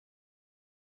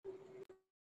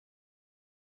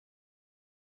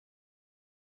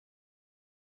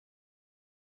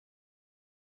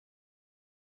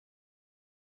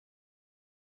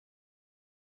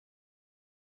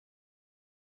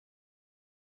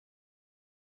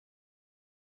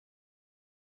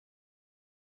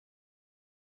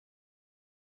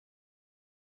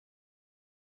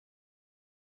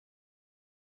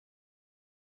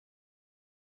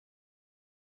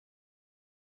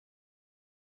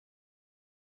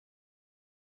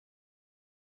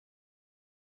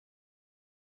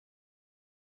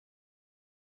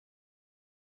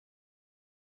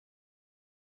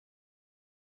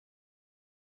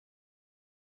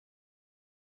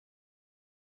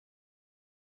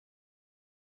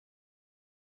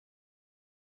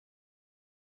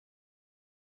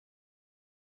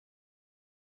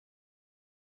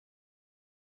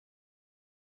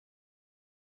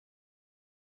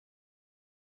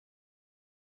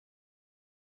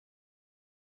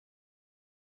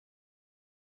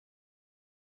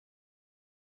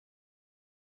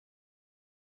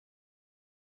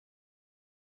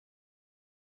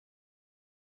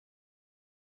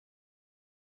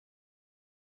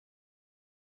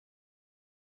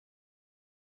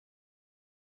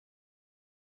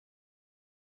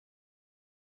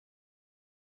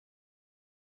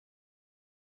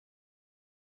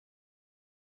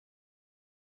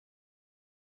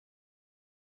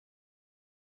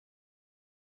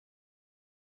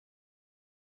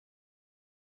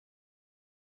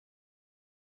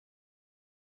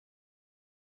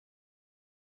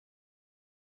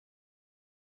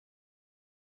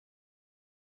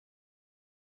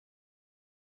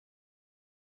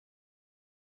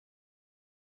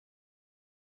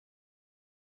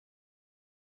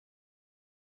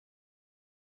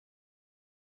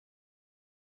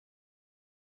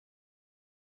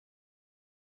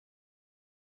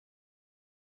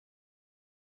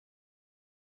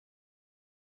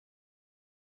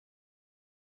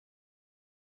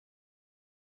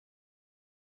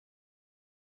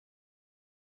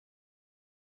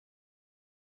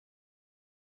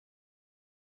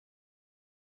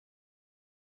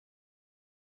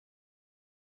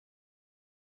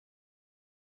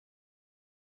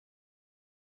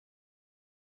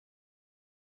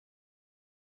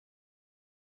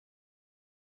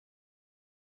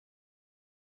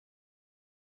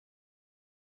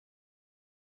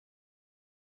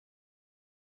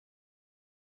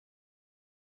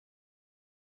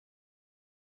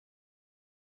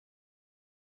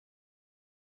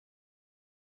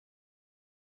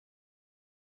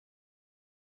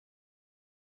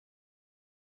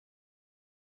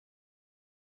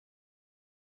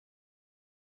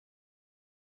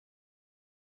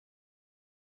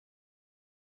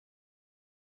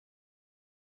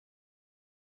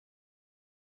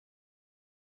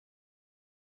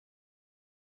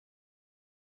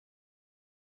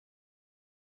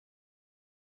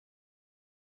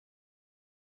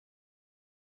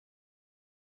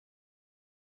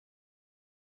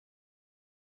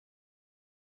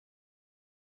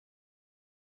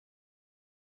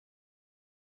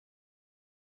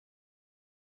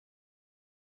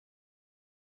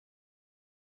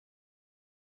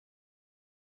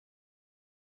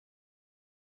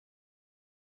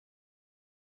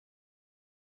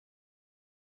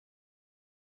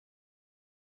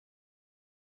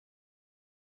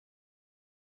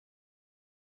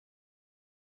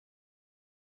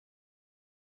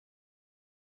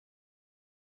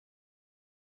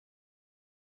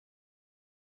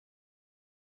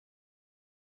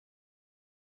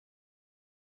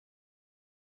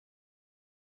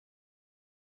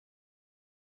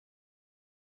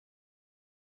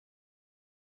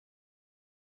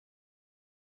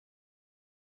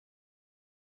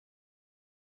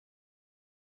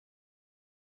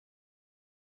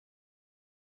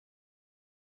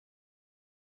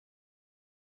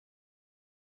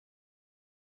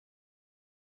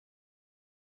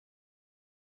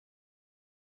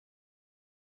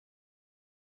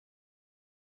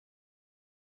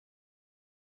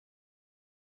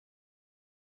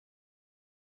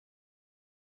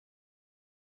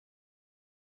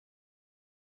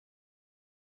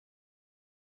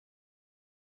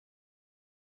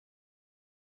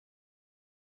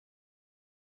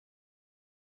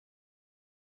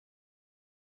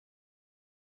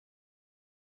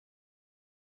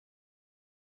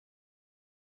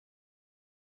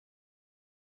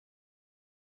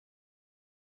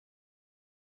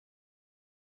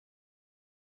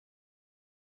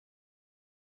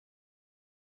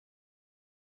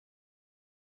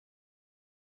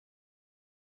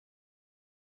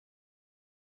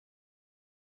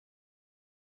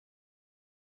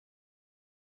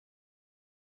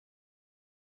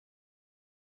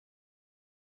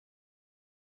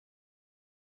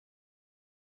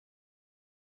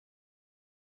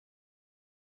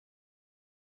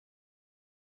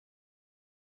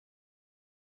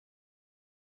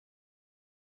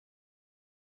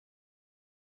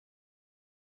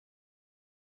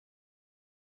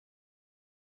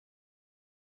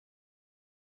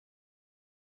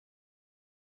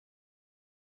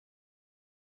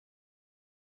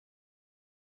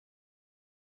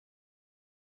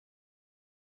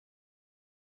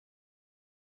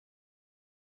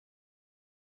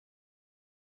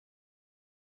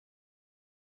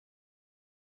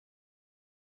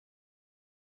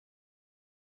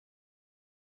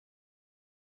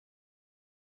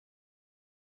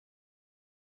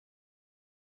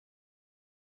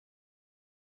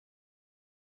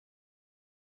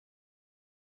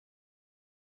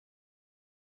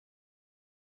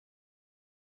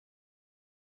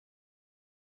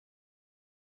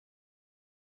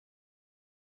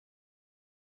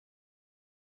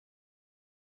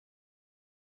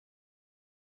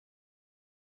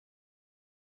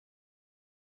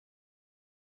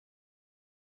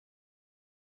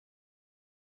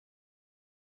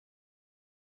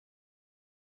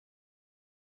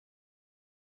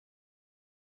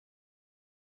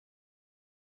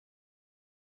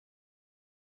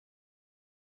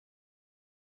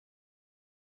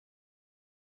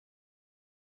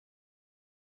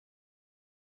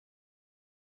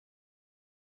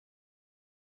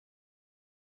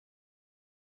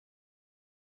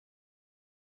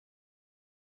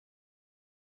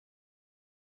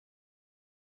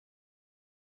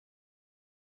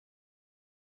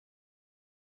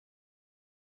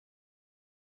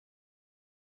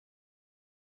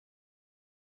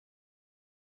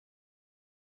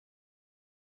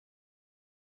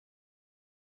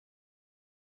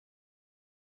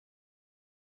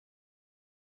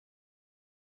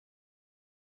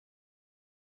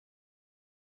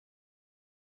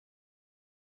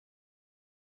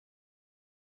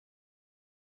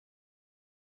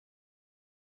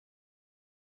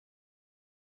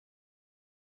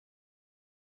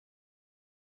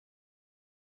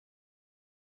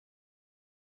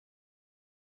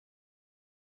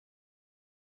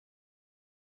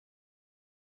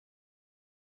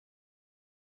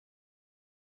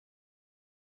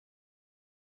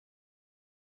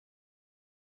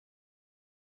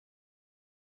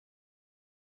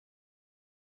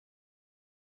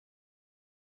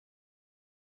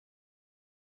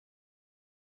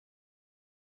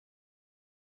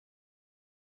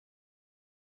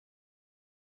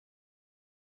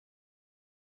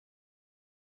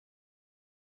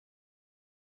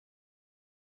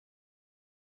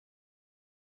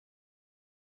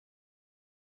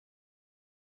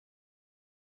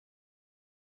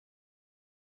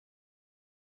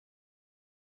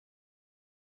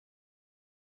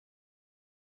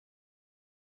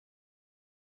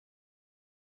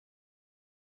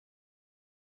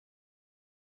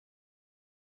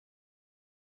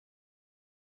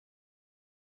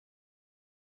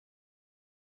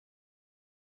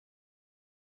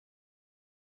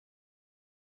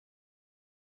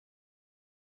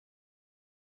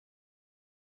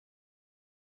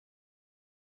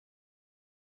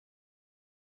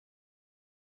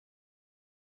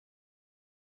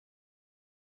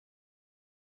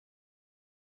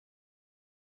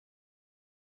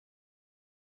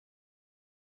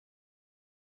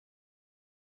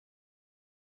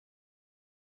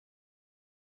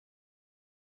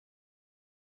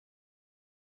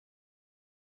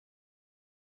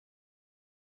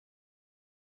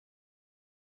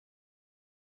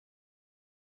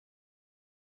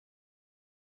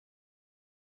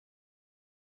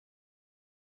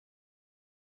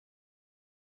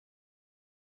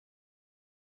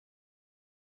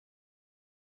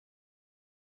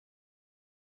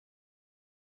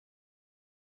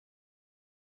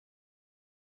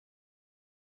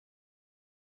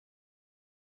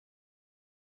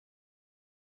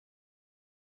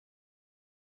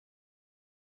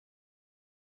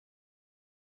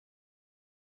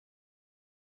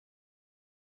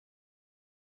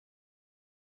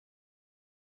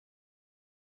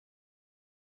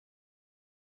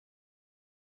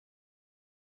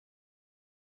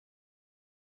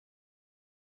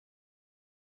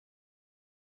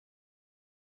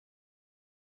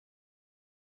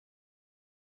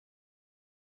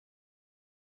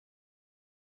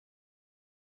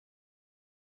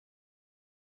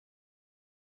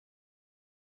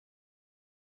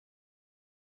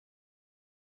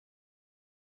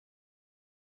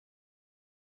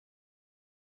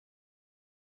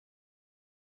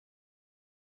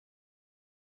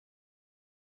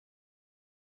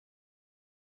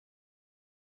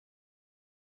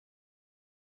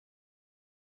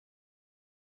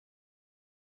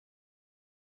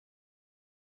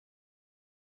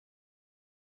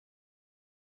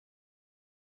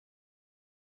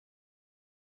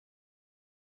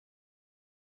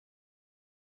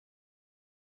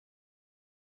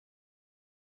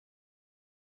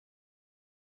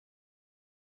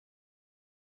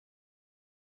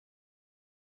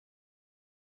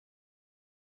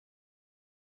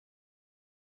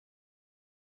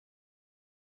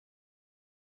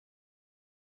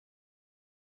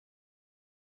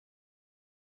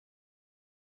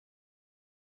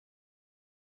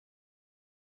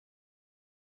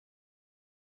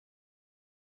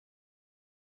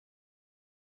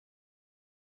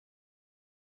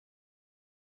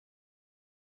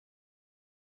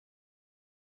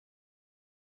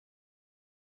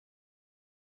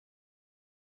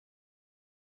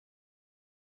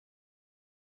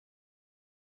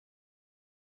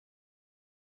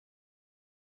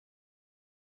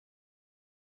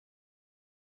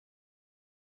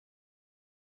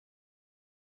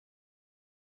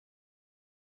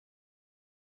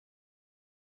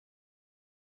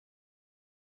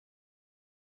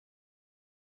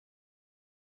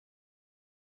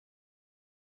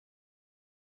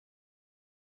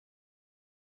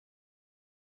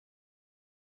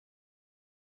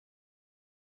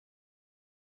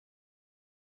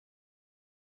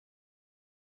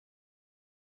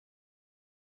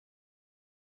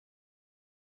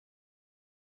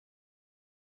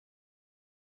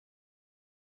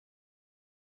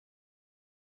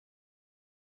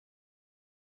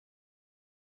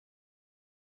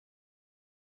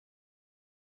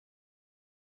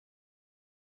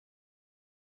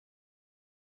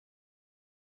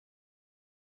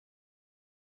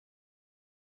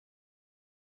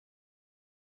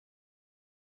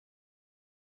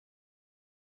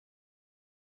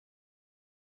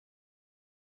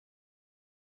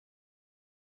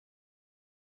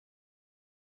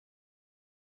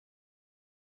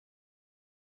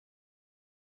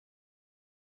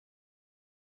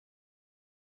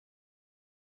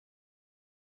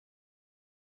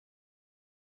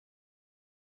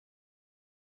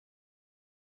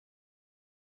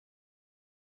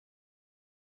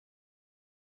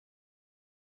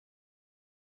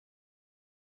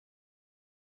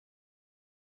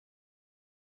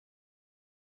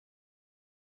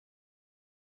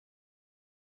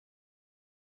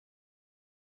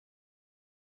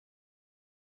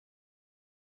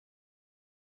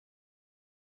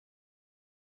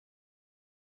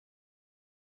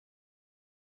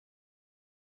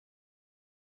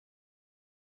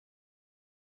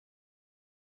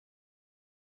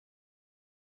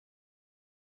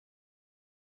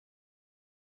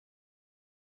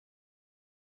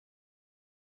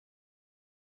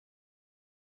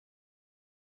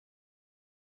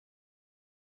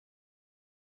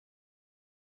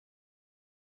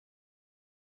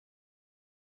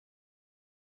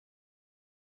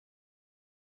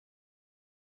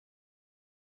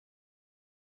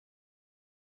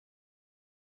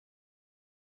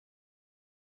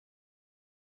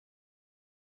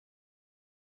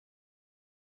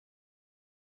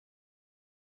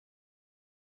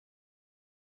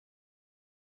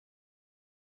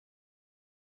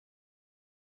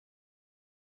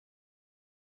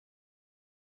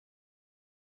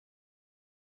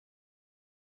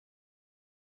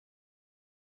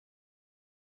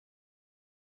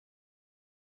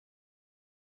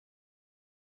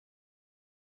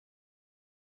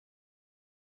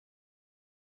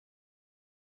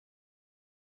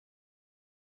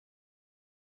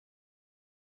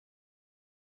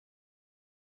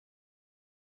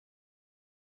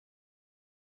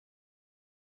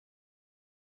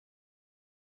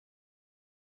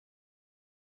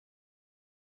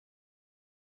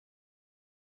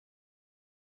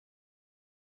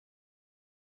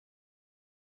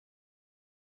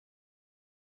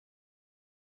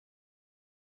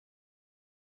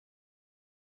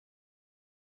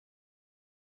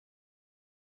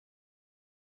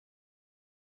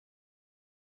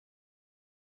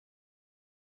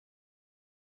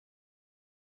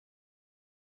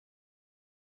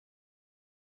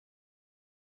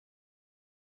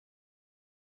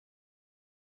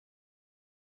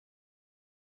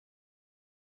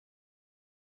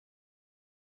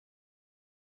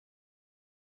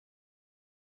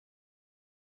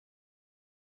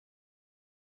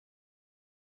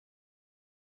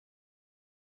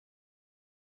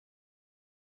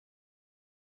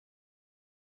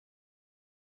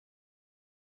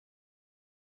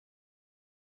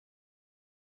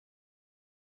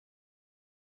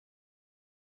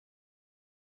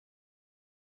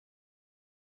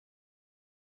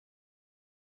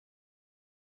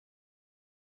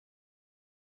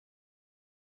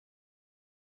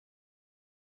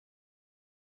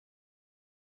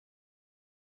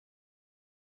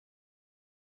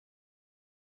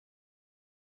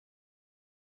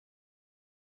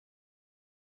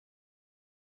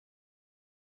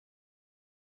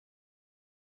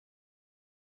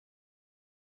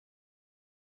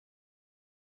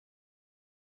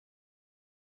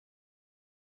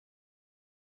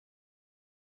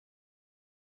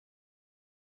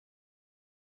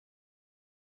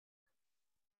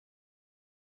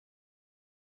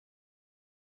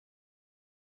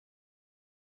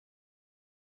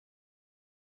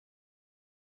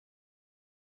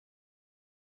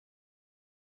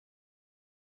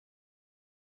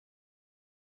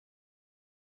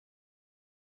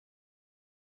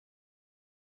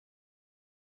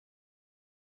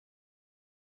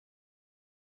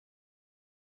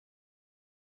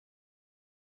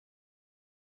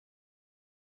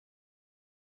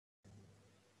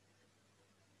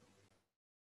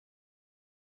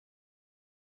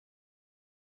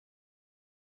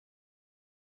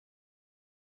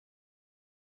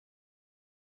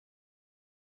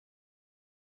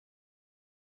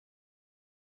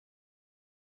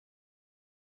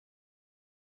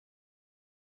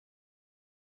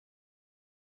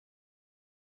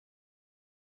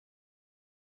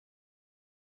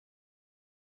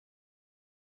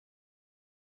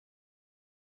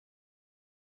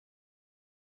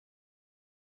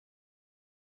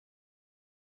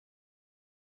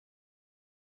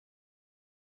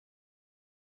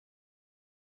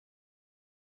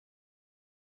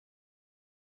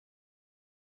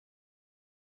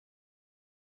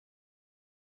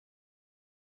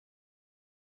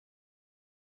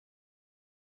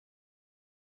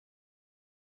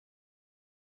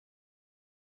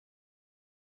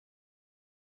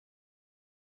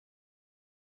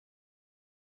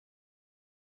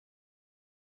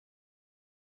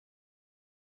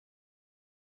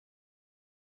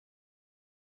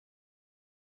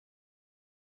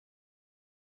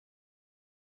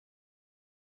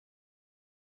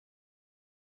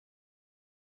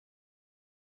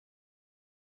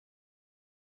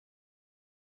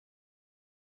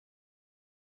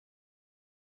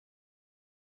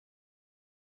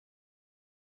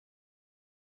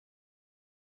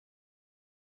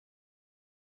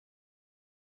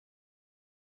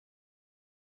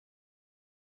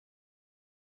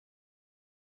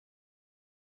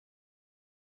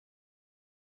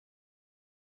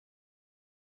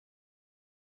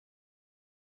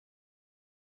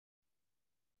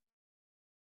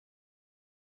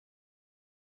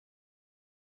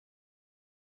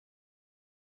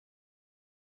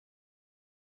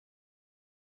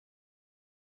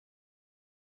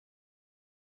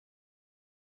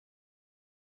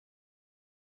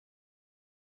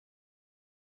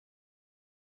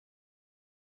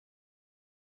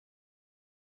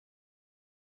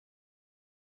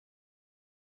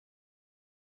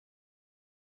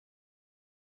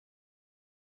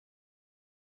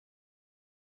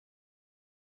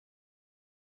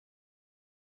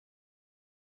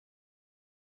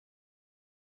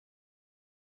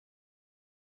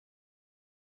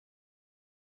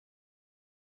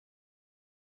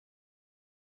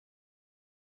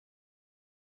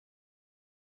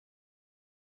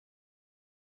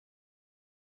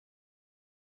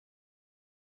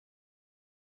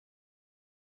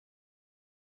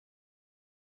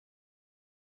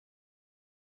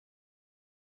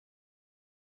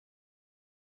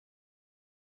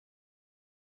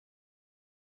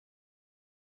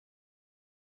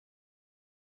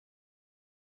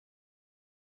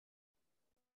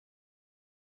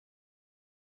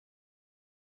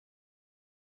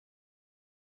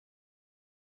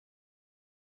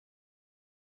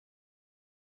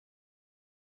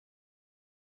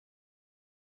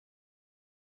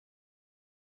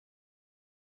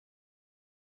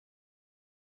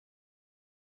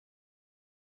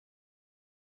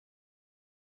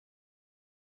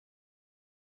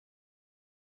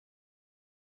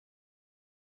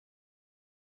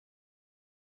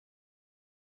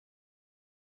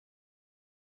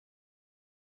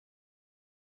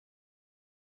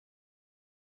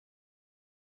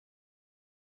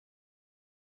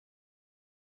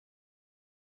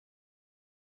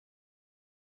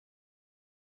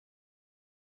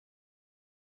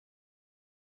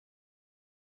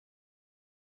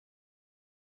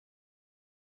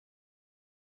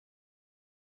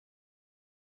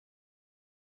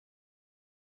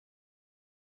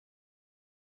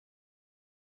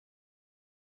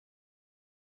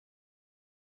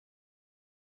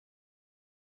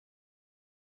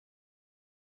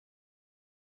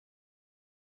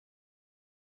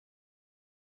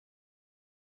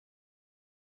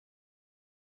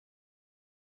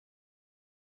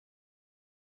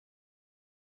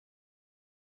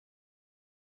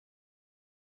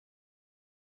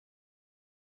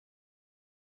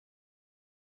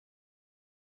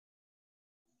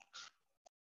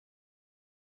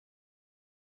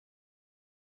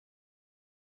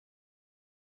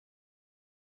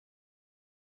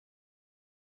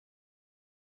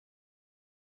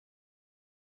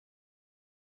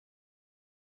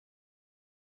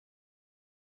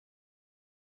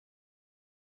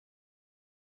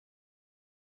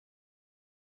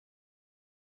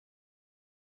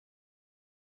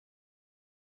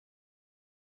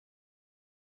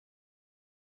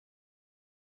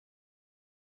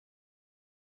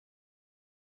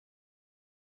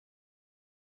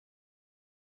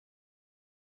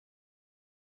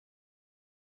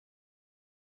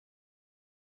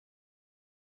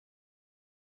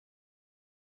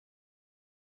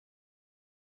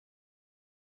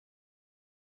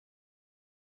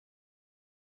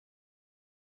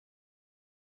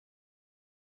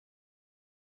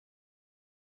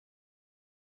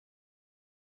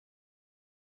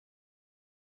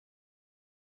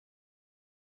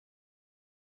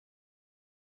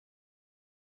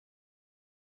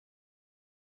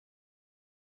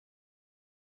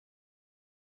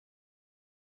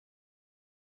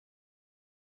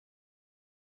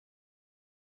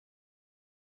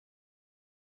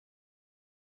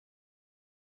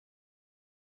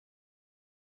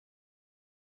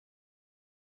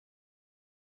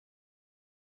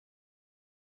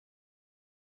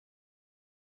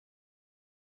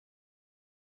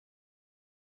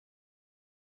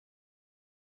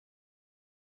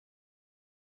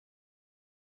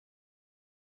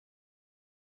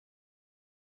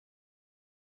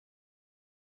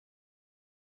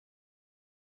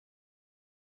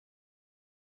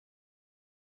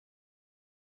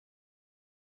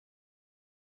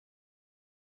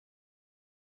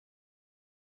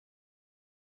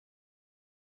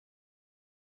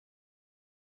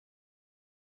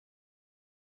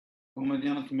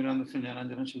Mujnana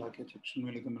Jnananjana Shalakya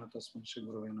Chakshunvelikam Tasman Shri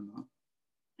Gurave Namaha.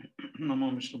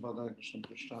 Namo Vishnu Padaya Krishna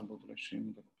Prishta Bhutale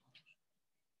Srimad.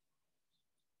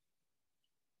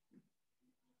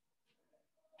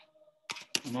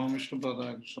 Namo Vishnu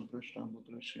Padaya Krishna Prishta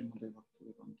Bhutale Srimad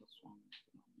Bhaktivedanta Swami.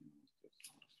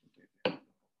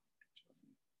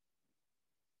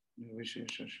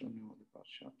 Nirvishesha Shunyavadi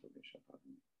Parshata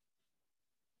Deshatadmi.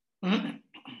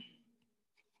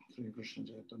 Sri Krishna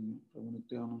Chaitanya Prabhu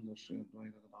Nityananda Sri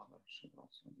Advaita Gadadhara Sri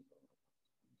Vasudeva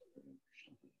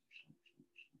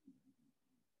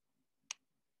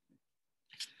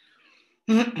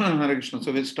Hare Krishna.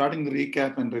 So we're starting the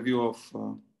recap and review of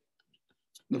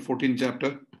the 14th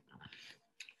chapter.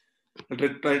 I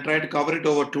try to cover it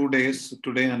over 2 days,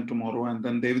 today and tomorrow, and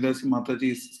then Devidasi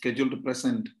Mataji is scheduled to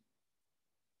present.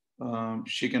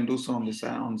 She can do so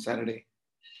on Saturday,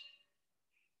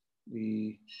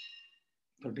 the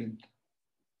 13th.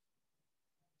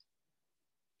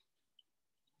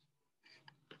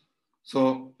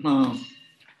 So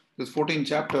this 14th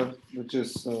chapter, which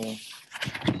is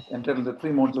entitled The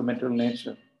Three Modes of Material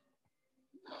Nature,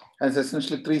 has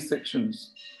essentially 3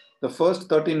 sections. The first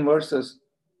 13 verses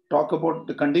talk about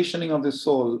the conditioning of the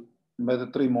soul by the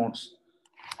 3 modes.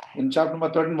 In chapter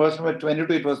number 13, verse number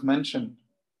 22, it was mentioned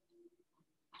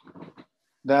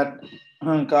that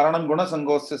Karanam Guna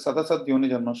Sangosya Sadasat Yoni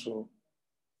Janmashu,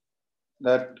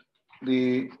 that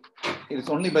it is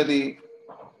only by the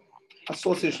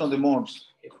association of the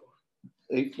modes.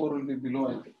 A4 will be below,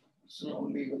 I think. So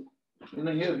only,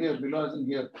 here, below as in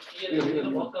here. Here.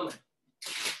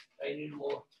 I need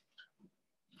more.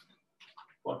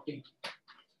 40.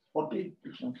 40?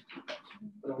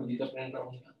 Prabhuji, print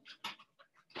down.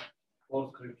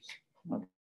 4 scripts.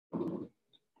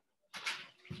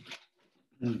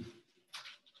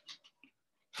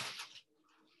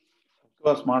 आपके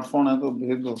पास smartphone है तो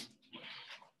भेज दो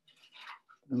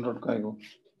लटकाएगो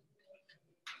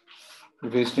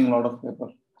wasting lot of paper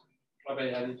अबे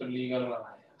यार ये तो legal वाला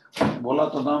है बोला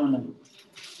तो था मैंने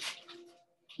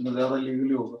ज्यादा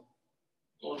लीगली होगा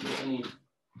और नहीं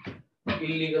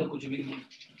इलीगल कुछ भी नहीं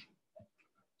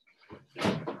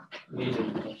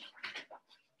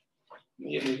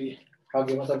ये ले लिए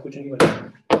आगे मतलब कुछ नहीं बचा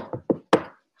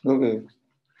okay.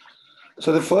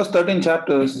 So the first 13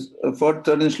 chapters, first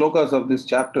 13 shlokas of this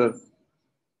chapter,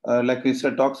 like we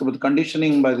said, talks about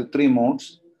conditioning by the 3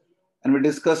 modes. And we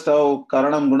discussed how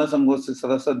Karanam Guna Sangosya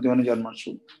Sadasat Dhyani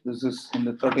Janmashu. This is in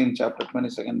the 13th chapter,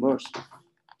 22nd verse.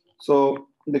 So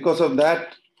because of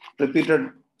that,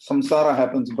 repeated samsara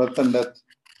happens, birth and death.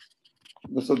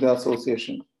 This is the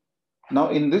association. Now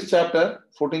in this chapter,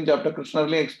 14th chapter, Krishna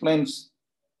really explains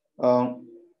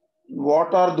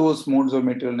what are those modes of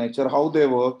material nature, how they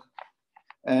work,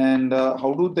 and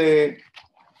how do they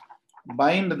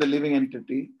bind the living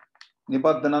entity,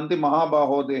 Nibadhananti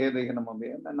Mahabaho Dehe Dehe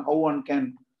Namabhe, and how one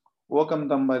can overcome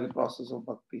them by the process of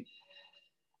bhakti.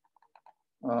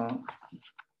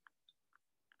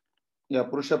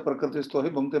 Purusha Prakriti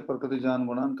Stohi Bhumte Prakriti Jan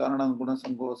Gunan Karanam Guna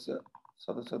Sangosya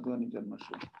Sadasadhyani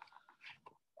Janmashu.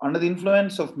 Under the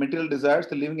influence of material desires,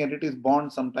 the living entity is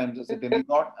born sometimes as a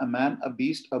demigod, a man, a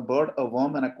beast, a bird, a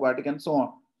worm, an aquatic, and so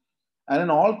on. And in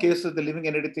all cases, the living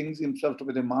entity thinks himself to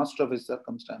be the master of his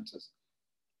circumstances.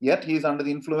 Yet he is under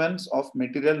the influence of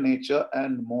material nature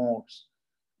and modes.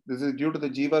 This is due to the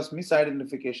jiva's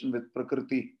misidentification with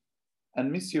Prakriti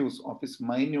and misuse of his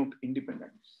minute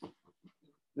independence.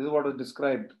 This is what was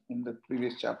described in the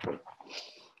previous chapter.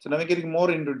 So now we're getting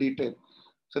more into detail.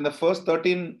 So in the first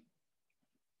 13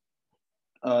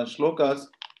 shlokas,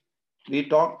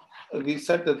 we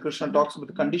said that Krishna talks about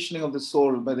the conditioning of the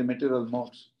soul by the material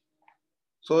modes.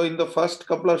 So in the first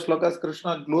couple of shlokas,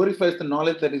 Krishna glorifies the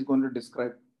knowledge that he's going to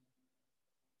describe.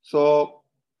 So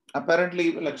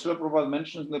apparently, like Srila Prabhupada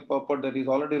mentions in the purport that he's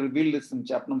already revealed this in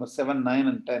chapter number 7, 9,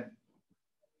 and 10.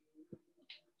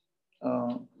 I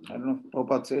don't know if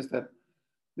Prabhupada says that.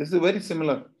 This is very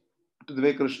similar to the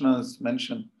way Krishna is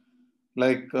mentioned.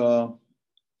 Like Param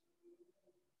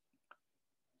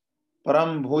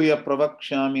Bhuya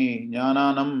Pravakshami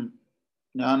Jnananam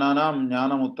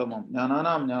Jnanam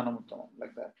Uttamam,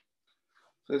 like that.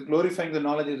 So he's glorifying the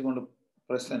knowledge he's going to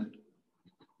present.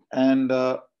 And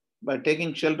by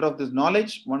taking shelter of this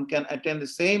knowledge, one can attain the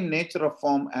same nature of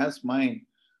form as mine.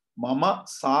 Mama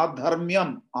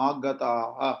sadharmyam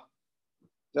agataha.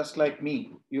 Just like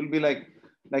me. You'll be like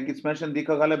it's mentioned,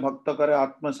 Dikha kale bhakta kare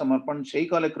atma samarpan, Shai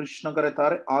kale Krishna kare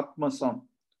tare atma sam.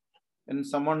 When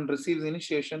someone receives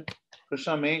initiation,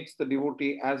 Krishna makes the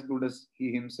devotee as good as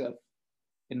he himself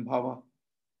in bhava.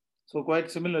 So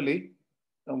quite similarly,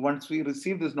 once we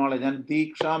receive this knowledge, and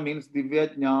Diksha means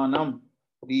Divya Jnanam,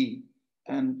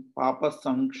 and Papa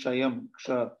Sankshayam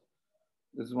Kshar.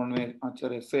 This is one way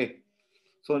Acharya say.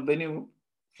 So when you,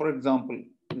 for example,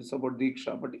 this is about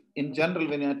Diksha, but in general,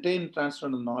 when you attain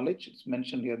transcendental knowledge, it's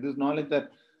mentioned here, this knowledge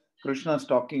that Krishna is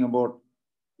talking about,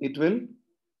 it will,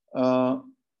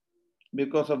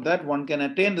 because of that, one can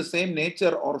attain the same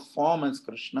nature or form as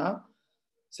Krishna.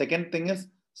 Second thing is,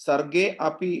 Sarge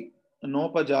api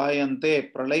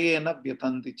nopajayante pralayena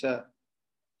vyatanticha.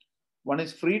 One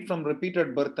is freed from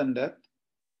repeated birth and death.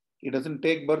 He doesn't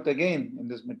take birth again in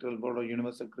this material world or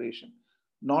universal creation.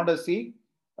 Nor does he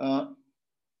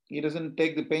doesn't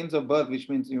take the pains of birth, which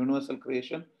means universal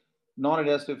creation, nor he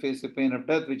has to face the pain of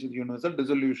death, which is universal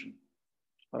dissolution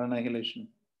or annihilation.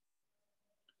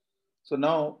 So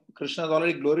now Krishna has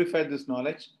already glorified this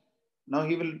knowledge. Now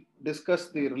he will discuss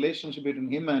the relationship between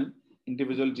him and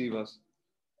individual jivas.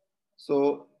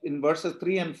 So in verses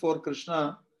 3 and 4,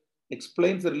 Krishna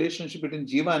explains the relationship between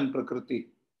jiva and prakriti.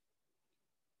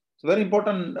 It's very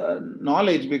important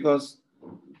knowledge, because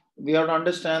we have to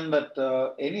understand that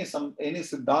any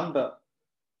siddhanta,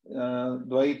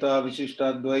 Dvaita,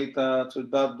 Vishishta Dvaita,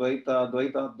 Suddha Dvaita,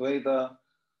 Dvaita Dvaita,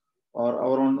 or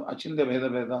our own Achintya Veda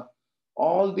Veda,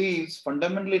 all these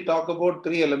fundamentally talk about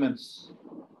three elements: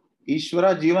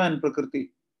 Ishvara, Jiva, and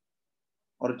Prakriti,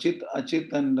 or Chit,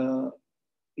 Achit, and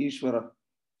Ishvara.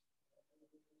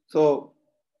 So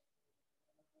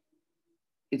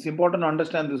it's important to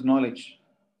understand this knowledge,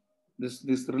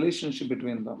 this relationship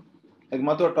between them. Like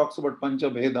Madhva talks about Pancha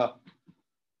Bheda,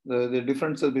 the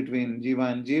differences between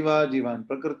Jiva and Jiva, Jiva and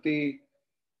Prakriti,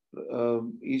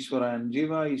 Ishvara and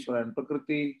Jiva, Ishvara and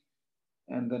Prakriti,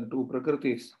 and then two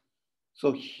Prakritis.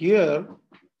 So here,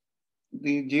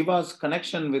 the Jiva's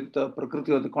connection with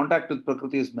Prakriti, or the contact with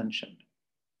Prakriti, is mentioned.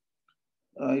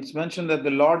 It's mentioned that the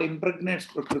Lord impregnates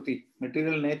Prakriti,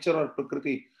 material nature or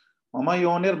Prakriti. Mama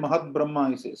Yonir Mahat Brahma,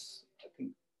 he says. I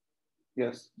think.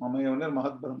 Yes, Mama Yonir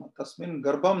Mahat Brahma. Tasmin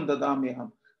Garbham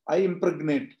Dadamyaham. I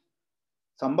impregnate.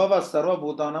 Sambhava Sarva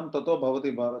Bhutanam Tato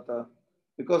Bhavati Bharata.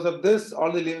 Because of this,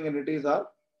 all the living entities are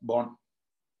born.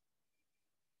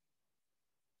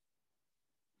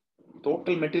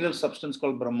 Total material substance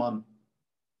called Brahman.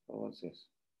 Oh, yes.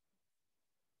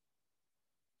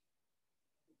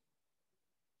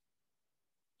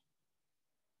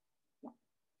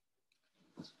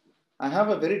 I have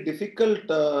a very difficult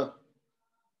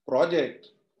project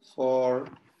for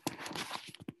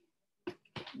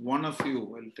one of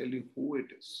you. I'll tell you who it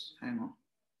is. Hang on.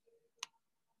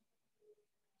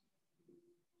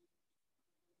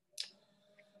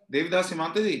 Devidasi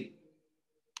Mataji.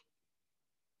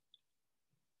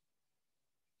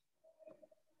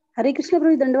 Hare Krishna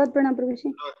Prabhu, Dandavad Pranam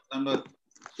Prabhuji.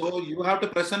 So you have to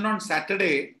present on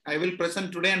Saturday. I will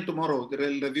present today and tomorrow. They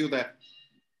will review that.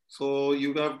 So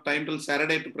you have time till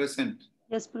Saturday to present.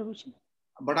 Yes, Prabhuji.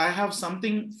 But I have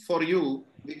something for you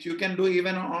which you can do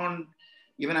even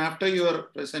after your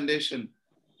presentation.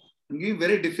 It's a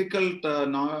very difficult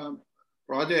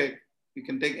project. You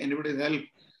can take anybody's help,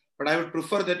 but I would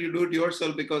prefer that you do it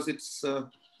yourself, because it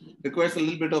requires a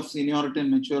little bit of seniority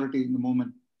and maturity in the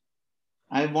moment.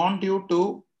 I want you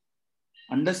to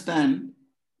understand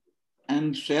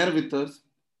and share with us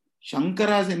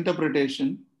Shankara's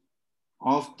interpretation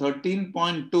of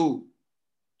 13.2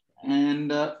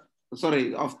 and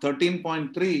of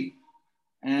 13.3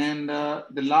 and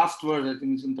the last word, I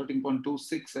think, is in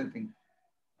 13.26, I think.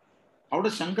 How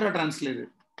does Shankara translate it?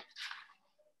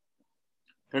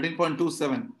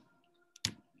 13.27.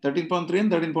 13.3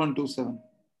 and 13.27.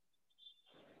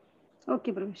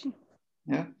 Okay, Prabhuji.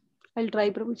 Yeah. I'll try,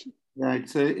 Prabhuji. Yeah,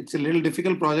 it's a little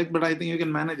difficult project, but I think you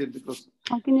can manage it, because.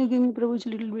 How can you give me, Prabhuji, a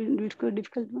little bit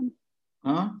difficult one?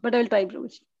 Huh? But I'll try,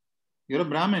 Prabhuji. You're a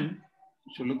Brahmin.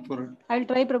 You should look for it. I'll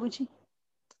try, Prabhuji.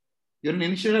 You're an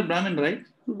initiated Brahmin, right?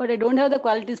 But I don't have the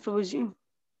qualities, Prabhuji.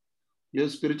 Your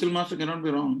spiritual master cannot be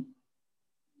wrong.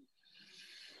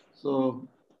 So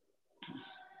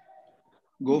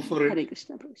go for it. Hare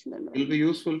Krishna, Prabhuji. It will be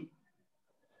useful.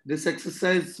 This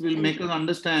exercise will make us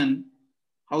understand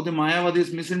how the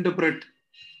Mayavadis misinterpret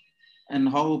and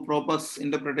how Prabhupada's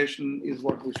interpretation is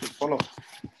what we should follow.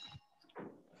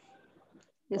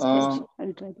 Yes, Prabhuji.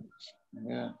 I'll try, Prabhuji.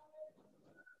 Yeah.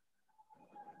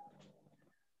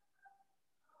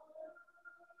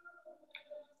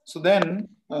 So then,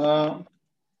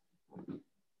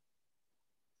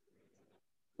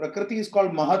 Prakriti is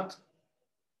called Mahat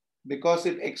because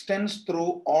it extends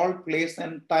through all place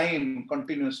and time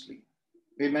continuously.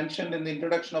 We mentioned in the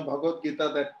introduction of Bhagavad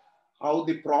Gita that how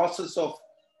the process of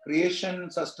creation,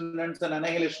 sustenance, and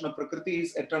annihilation of Prakriti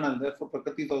is eternal. Therefore,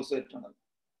 Prakriti is also eternal.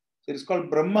 So it is called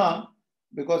Brahma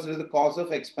because it is the cause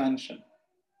of expansion.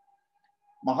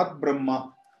 Mahat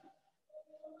Brahma.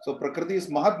 So Prakriti is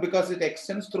Mahat because it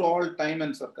extends through all time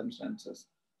and circumstances.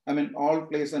 I mean, all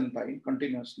place and time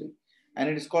continuously. And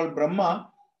it is called Brahma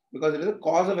because it is a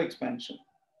cause of expansion.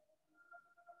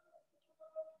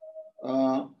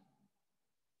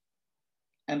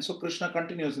 And so Krishna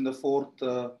continues in the fourth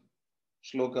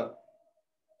shloka.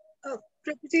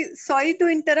 Prabhuji, sorry to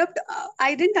interrupt.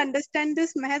 I didn't understand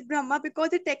this Mahat Brahma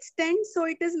because it extends, so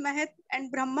it is Mahat,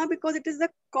 and Brahma because it is the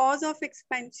cause of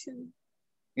expansion.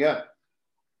 Yeah.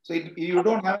 So you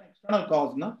don't have an external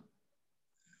cause, no?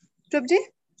 Prabhuji?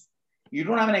 You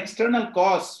don't have an external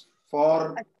cause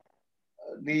for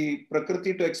the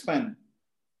Prakriti to expand.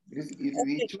 It is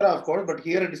Ishvara, of course, but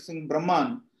here it is in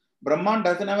Brahman. Brahman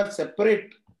doesn't have a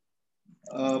separate,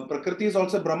 Prakriti is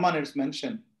also Brahman, it's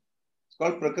mentioned. It's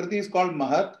called, Prakriti is called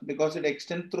Mahat because it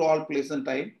extends through all place and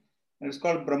time. And it's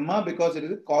called Brahma because it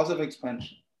is a cause of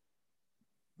expansion.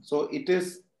 So it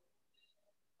is,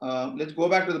 let's go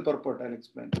back to the purport, I'll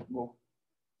explain. Go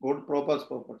to Prabhupada's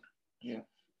purport. Yeah.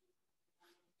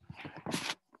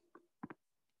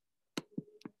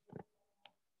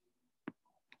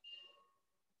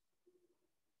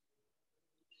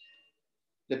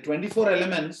 The 24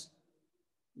 elements,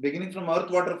 beginning from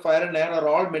earth, water, fire, and air, are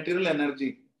all material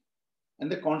energy. And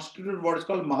they constitute what is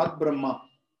called Mahat Brahma,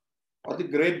 or the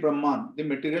great Brahman, the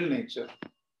material nature.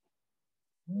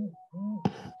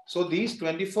 So these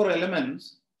 24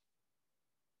 elements,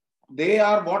 they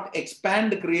are what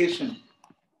expand creation.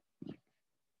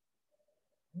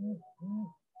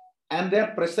 And they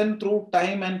are present through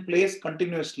time and place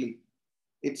continuously.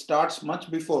 It starts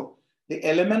much before. The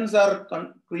elements are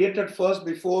created first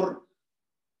before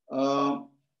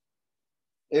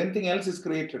anything else is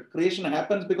created. Creation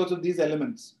happens because of these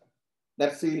elements.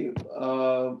 That's the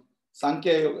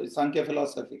Sankhya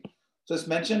philosophy. So it's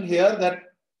mentioned here that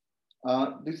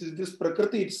this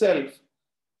Prakriti itself,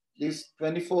 these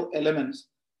 24 elements,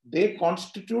 they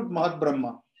constitute Mahat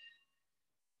Brahma.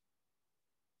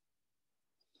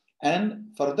 And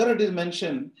further it is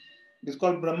mentioned, it is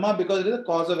called Brahma because it is a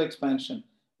cause of expansion.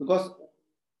 Because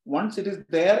once it is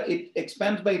there, it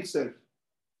expands by itself.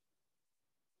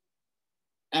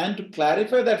 And to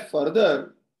clarify that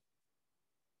further,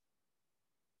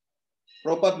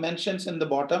 Prabhupada mentions in the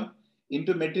bottom,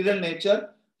 into material nature,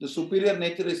 the superior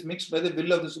nature is mixed by the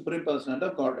will of the Supreme Personality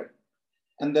of Godhead.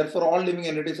 And therefore all living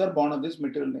entities are born of this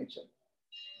material nature.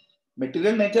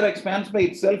 Material nature expands by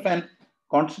itself and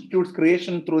constitutes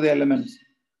creation through the elements.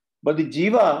 But the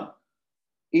Jiva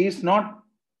is not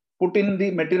put in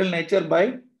the material nature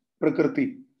by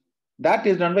Prakriti. That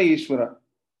is done by Ishvara.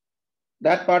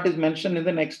 That part is mentioned in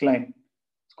the next line.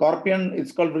 Scorpion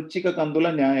is called Vrichika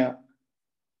Kandula Nyaya.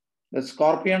 The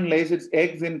scorpion lays its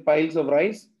eggs in piles of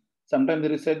rice. Sometimes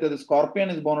it is said that the scorpion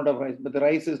is born out of rice, but the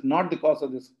rice is not the cause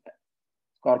of this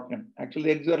scorpion. Actually,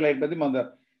 the eggs are laid by the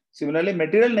mother. Similarly,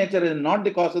 material nature is not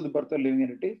the cause of the birth of living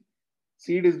entities.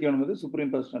 Seed is given by the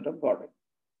Supreme Personality of Godhead.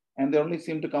 And they only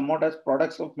seem to come out as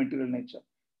products of material nature.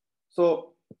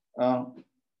 So,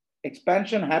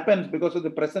 expansion happens because of the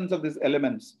presence of these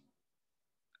elements.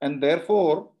 And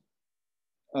therefore,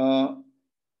 Brahma,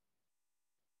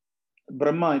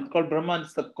 it's called Brahma,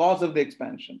 it's the cause of the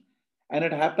expansion. And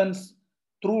it happens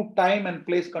through time and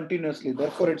place continuously.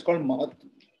 Therefore, it's called Mahat.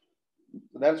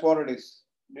 So that's what it is.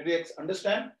 Did you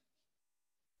understand?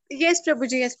 Yes,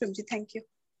 Prabhuji. Yes, Prabhuji. Thank you.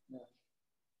 Yeah.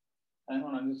 Hang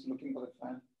on, I'm just looking for the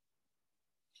fan.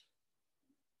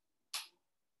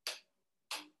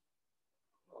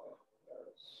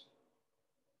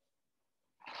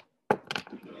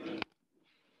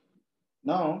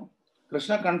 Now,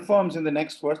 Krishna confirms in the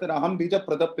next verse that Aham Bija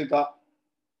Pradapita.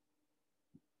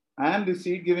 I am the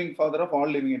seed-giving father of all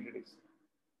living entities.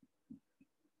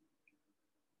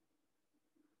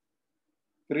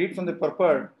 Read from the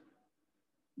purport.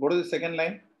 Go to the second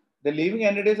line. The living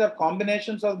entities are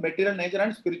combinations of material nature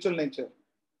and spiritual nature.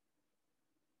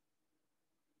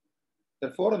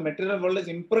 Therefore, the material world is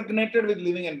impregnated with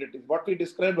living entities. What we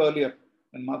described earlier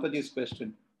in Mataji's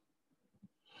question.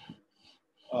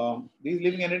 These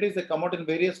living entities, they come out in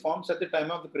various forms at the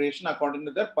time of the creation according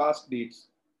to their past deeds.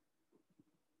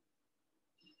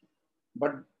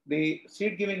 But the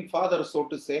seed-giving father, so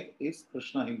to say, is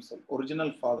Krishna himself,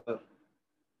 original father.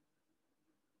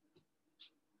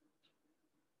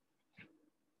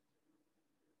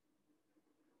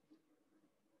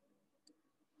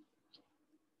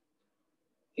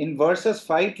 In verses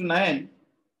 5 to 9,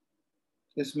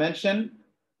 is mentioned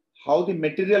how the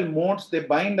material modes, they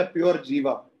bind a pure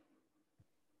jiva.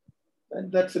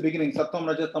 And that's the beginning. Sattvam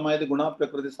Rajatamaya Guna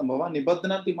Prakriti Sambhava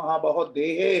Nibadnati Mahabaho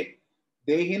Dehe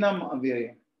Dehinam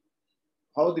Avyaya.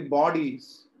 How the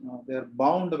bodies, they are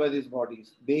bound by these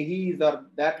bodies. Dehis are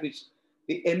that which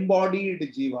the embodied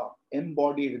jiva,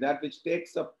 embodied, that which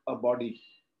takes up a body.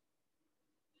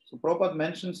 So Prabhupada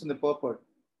mentions in the purport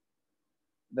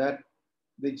that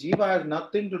the jiva has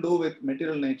nothing to do with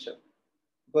material nature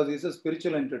because it's a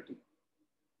spiritual entity.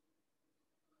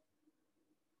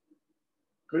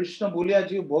 Krishna Bulya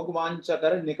Jiv Bhogvancha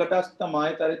Kare Nikatastha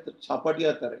Maya Tare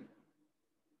Chapatiya Tare.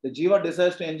 The jiva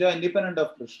desires to enjoy independent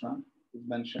of Krishna, is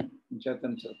mentioned in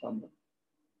Chaitanya Charitamrita.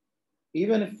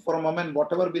 Even if for a moment,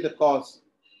 whatever be the cause,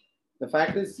 the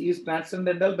fact is he is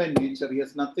transcendental by nature. He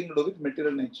has nothing to do with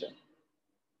material nature.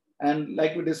 And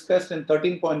like we discussed in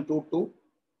 13.22,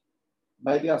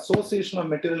 by the association of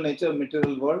material nature,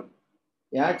 material world,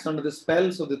 he acts under the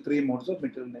spells of the three modes of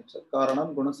material nature.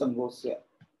 Karanam, Guna, Sangosya.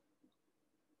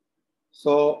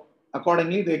 So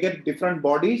accordingly, they get different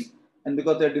bodies, and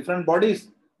because they are different bodies,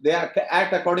 they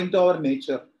act according to our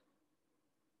nature.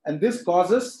 And this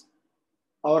causes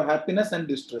our happiness and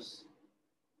distress.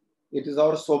 It is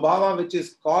our swabhava which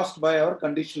is caused by our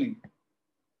conditioning,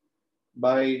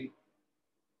 by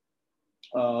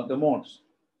the modes.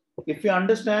 If we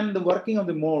understand the working of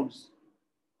the modes,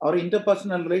 our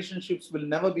interpersonal relationships will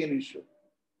never be an issue.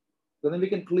 So then we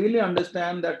can clearly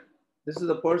understand that this is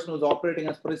a person who is operating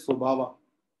as per his swabhava.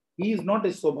 He is not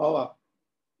his swabhava.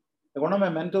 One of my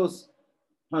mentors,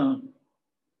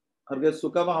 Hargas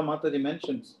Sukavaha Mataji,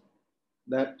 mentions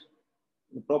that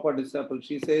the proper disciple,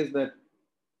 she says that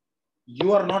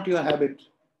you are not your habit.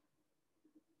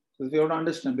 So we have to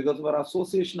understand, because of our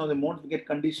association of the modes, we get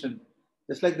conditioned.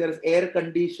 Just like there is air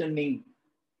conditioning.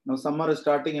 Now summer is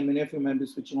starting and many of you might be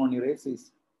switching on your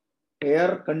ACs.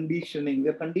 Air conditioning, we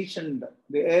are conditioned.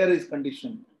 The air is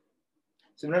conditioned.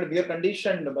 Similarly, we are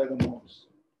conditioned by the modes.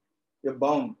 We are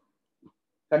bound.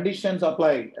 Conditions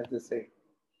apply, as they say.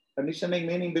 Conditioning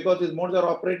meaning because these modes are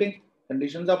operating,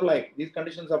 conditions apply. These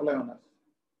conditions apply on us.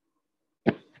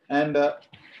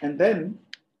 And then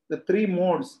the three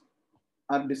modes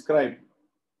are described.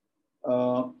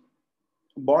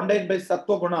 Bondage by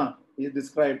Sattva Guna is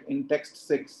described in text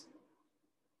 6.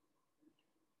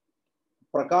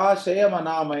 Prakashayam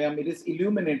Anamayam, it is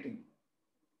illuminating.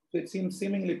 So it seems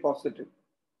seemingly positive.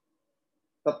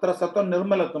 Tatra Sattva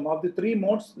Nirmalatam, of the three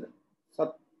modes,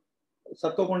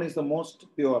 Sattva Guna is the most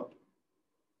pure.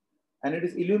 And it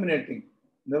is illuminating.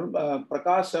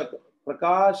 Prakashakam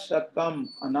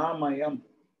Anamayam.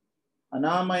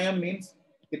 Anamayam means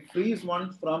it frees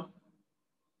one from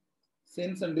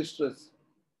sins and distress.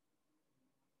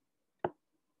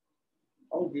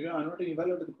 Oh, Giran, I'm not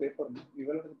evaluated the paper.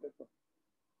 Evaluated the paper.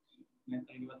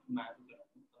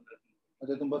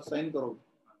 अच्छा तुम बस sign करो.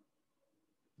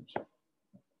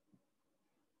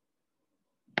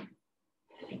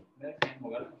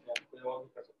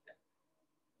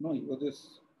 No, you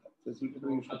this facilitator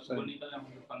you should sign.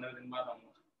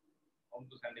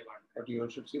 But you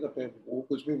should see the paper. वो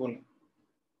कुछ भी बोले.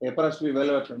 Paper has to be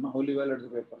evaluated. No, wholly evaluate the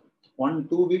paper.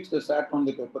 1-2 weeks they sat on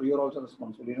the paper. You are also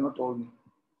responsible. You never told me.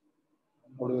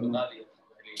 What do you know?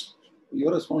 You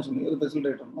are responsible. You are the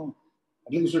facilitator. No.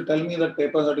 At least you should tell me that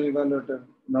papers are to be evaluated,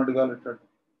 not evaluated.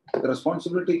 The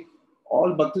responsibility,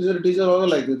 all Bhakti teachers are also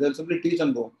like this. They'll simply teach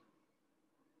and go.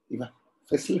 Even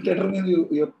facilitator means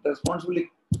your responsibility.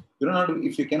 You don't have to,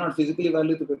 if you cannot physically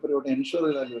value the paper, you have to ensure the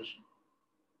evaluation.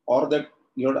 Or that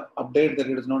you have to update that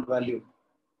it is not valued.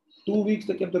 2 weeks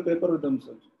they kept the paper with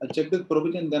themselves. I checked with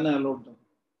Prabhuji and then I allowed them.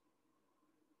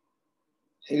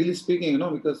 Heavily speaking,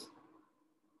 because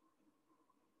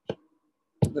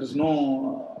there is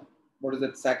no,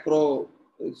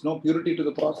 it's no purity to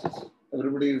the process.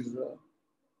 Everybody is,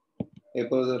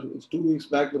 papers it's 2 weeks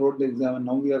back, they wrote the exam and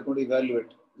now we are going to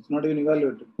evaluate. It's not even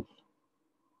evaluated.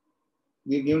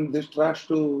 We are giving this trash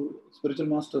to spiritual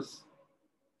masters.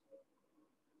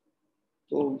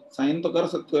 So, sign to kar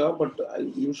sakte ho, but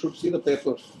you should see the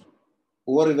papers.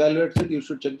 Whoever evaluates it, you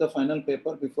should check the final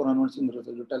paper before announcing the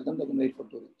result. You tell them they can wait for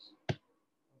 2 weeks.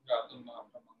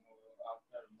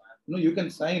 No, you can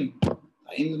sign.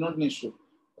 Sign is not an issue.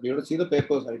 But you have to see the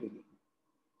papers ideally.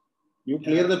 You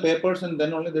clear the papers and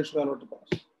then only they should be allowed to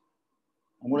pass.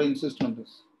 I'm going to insist on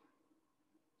this.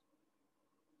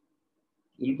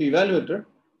 It will be evaluated.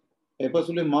 Papers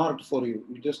will be marked for you.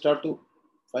 You just start to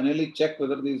finally check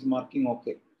whether this is marking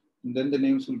okay. And then the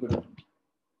names will be written.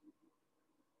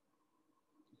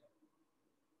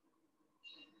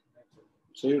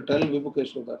 So you tell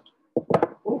Vibhukeshwar that.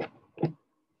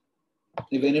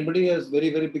 If anybody has very,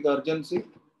 very big urgency,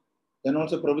 then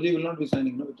also Prabhuji will not be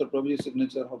signing. No? Without Prabhuji's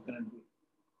signature, how can it be?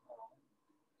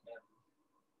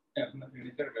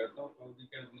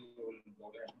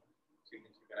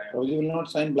 Prabhuji will not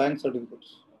sign blank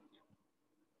certificates.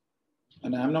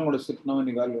 And I am not going to sit now and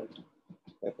evaluate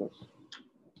papers.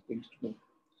 Things to do.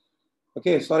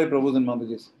 Okay, sorry, Prabhus and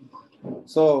Madhujis.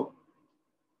 So,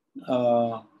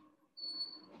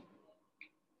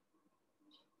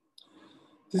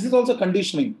 this is also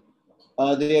conditioning.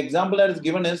 The example that is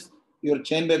given is you're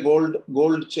chained by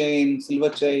gold chain, silver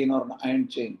chain, or an iron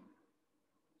chain.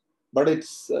 But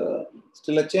it's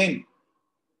still a chain.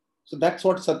 So that's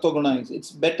what Sattva Guna is.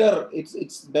 It's better.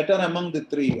 It's better among the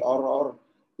three, or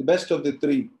the best of the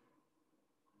three.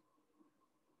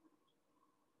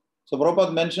 So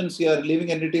Prabhupada mentions here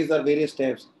living entities are various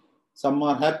types. Some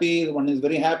are happy, one is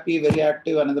very happy, very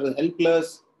active, another is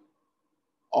helpless.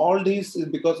 All these is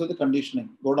because of the conditioning.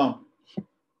 Go down.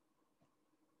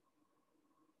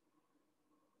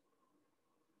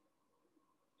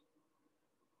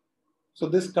 So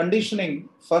this conditioning,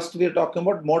 first we are talking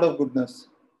about mode of goodness.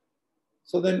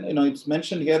 So then, it's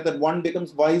mentioned here that one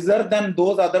becomes wiser than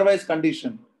those otherwise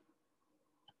conditioned.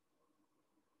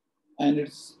 And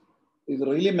it's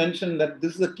really mentioned that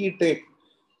this is a key take.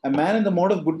 A man in the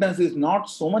mode of goodness is not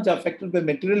so much affected by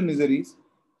material miseries,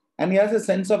 and he has a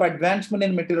sense of advancement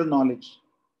in material knowledge.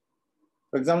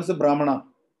 For example, the Brahmana.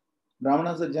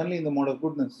 Brahmanas are generally in the mode of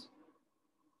goodness.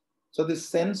 So this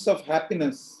sense of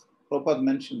happiness, Prabhupada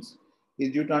mentions,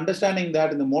 is due to understanding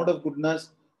that in the mode of goodness,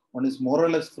 one is more or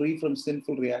less free from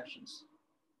sinful reactions.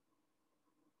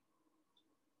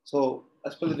 So,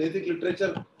 as per the Vedic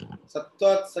literature,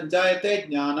 Sattvat Sanjayate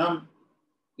Jnanam,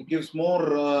 it gives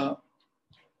more,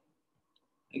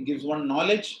 it gives one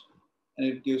knowledge and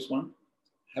it gives one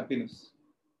happiness.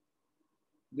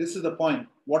 This is the point.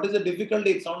 What is the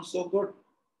difficulty? It sounds so good.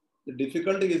 The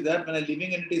difficulty is that when a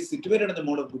living entity is situated in the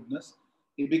mode of goodness,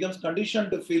 he becomes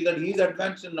conditioned to feel that he is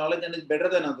advanced in knowledge and is better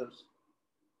than others.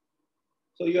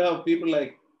 So you have people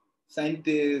like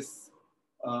scientists,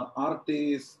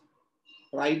 artists,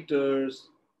 writers.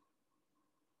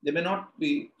 They may not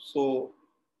be so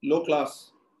low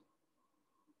class,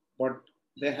 but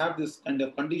they have this kind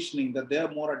of conditioning that they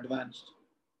are more advanced.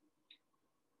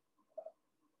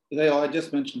 I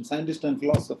just mentioned scientist and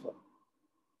philosopher.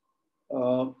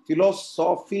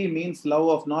 Philosophy means love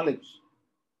of knowledge.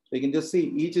 So you can just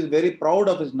see each is very proud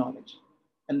of his knowledge.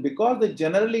 And because they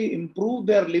generally improve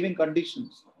their living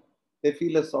conditions, they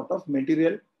feel a sort of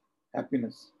material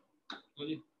happiness.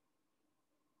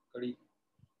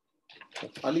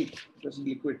 Ali, just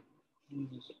liquid.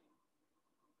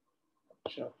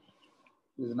 Sure.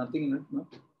 There's nothing in it, no?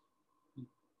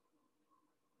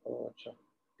 Oh, sure.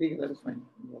 That is fine.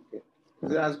 Okay.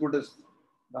 It's as good as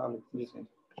dal. You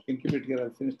can keep it here.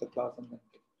 I'll finish the class and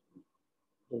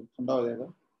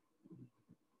then.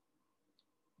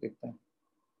 Take time.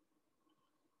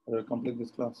 I will complete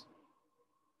this class.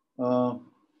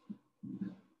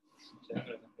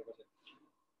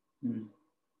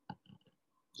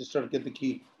 Just try to get the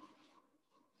key.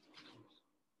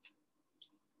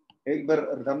 एक बार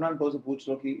रमनान को से पूछ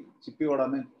लो कि चिप्पीवाड़ा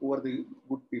में who are the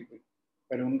good people.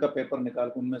 पहले उनका paper निकाल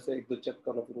के उनमें से एक दो चेक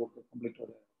कर लो फिर वो कंप्लीट हो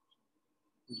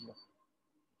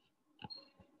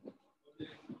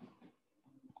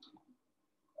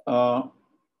जाएगा.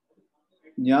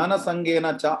 Jnana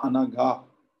sangena cha anagha.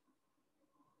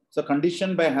 So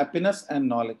conditioned by happiness and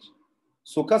knowledge.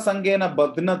 Sukha sangena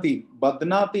badnati.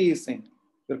 Badnati is saying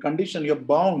you're conditioned, you're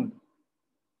bound.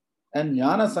 And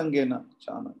jnana sangena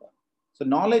cha anagha. So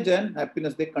knowledge and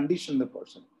happiness, they condition the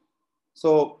person.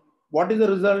 So what is the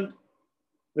result?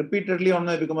 Repeatedly one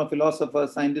may become a philosopher,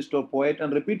 scientist or poet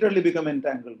and repeatedly become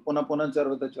entangled. Puna puna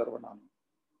charvata charvanam.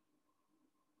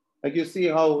 Like you see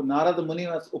how Narada Muni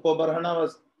was, Upabarhana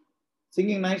was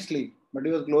singing nicely, but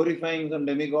he was glorifying some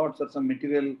demigods or some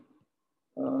material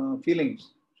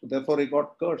feelings. So therefore he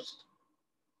got cursed.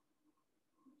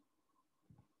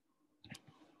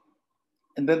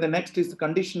 And then the next is the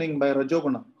conditioning by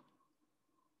Rajoguna.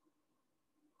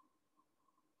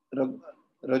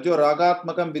 Rajo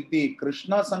Ragatmakam Vidhi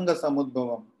Krishna Sangha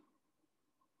Samudbhavam.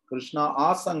 Krishna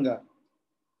Asanga.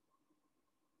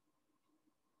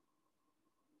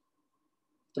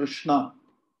 Trishna.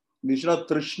 We should have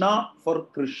Trishna for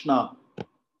Krishna.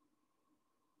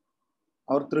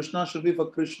 Our Trishna should be for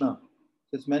Krishna.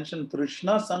 It's mentioned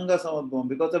Trishna Sangha Samudbhavam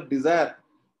because of desire.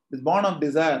 It's born of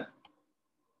desire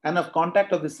and of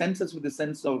contact of the senses with the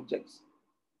sense objects.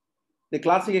 The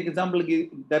classic example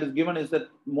that is given is that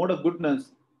mode of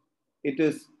goodness, it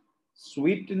is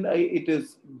sweet it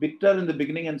is bitter in the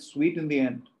beginning and sweet in the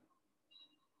end,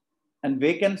 and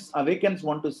awakens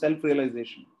one to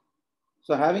self-realization.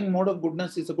 So having mode of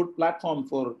goodness is a good platform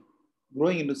for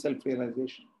growing into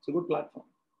self-realization. It's a good platform.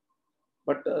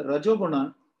 But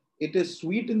Rajoguna, it is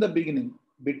sweet in the beginning,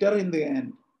 bitter in the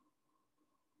end,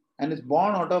 and is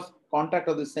born out of contact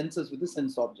of the senses with the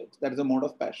sense objects. That is a mode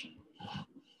of passion.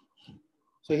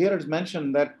 So here it's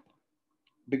mentioned that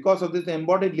Because of this, the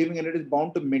embodied living entity is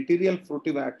bound to material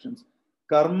fruitive actions.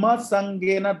 Karma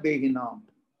sangena dehinam.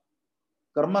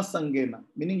 Karma sangena,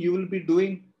 meaning you will be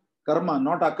doing karma,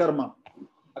 not akarma.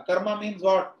 Akarma means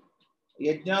what?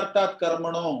 Yajnartat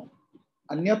karmano.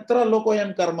 Anyatra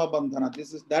lokoyam karma bandhana.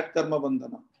 This is that karma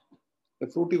bandhana. The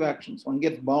fruitive actions. One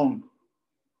gets bound.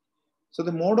 So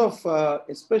the mode of,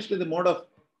 especially the mode of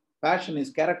passion is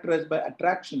characterized by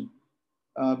attraction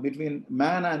between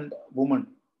man and woman.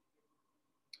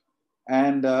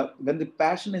 And when the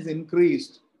passion is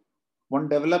increased, one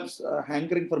develops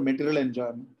hankering for material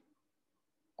enjoyment.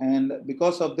 And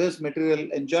because of this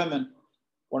material enjoyment,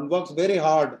 one works very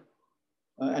hard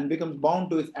and becomes bound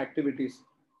to its activities.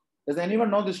 Does anyone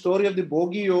know the story of the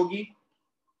Bhogi Yogi?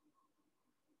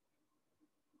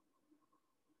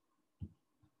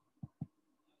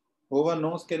 Whoever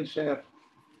knows can share.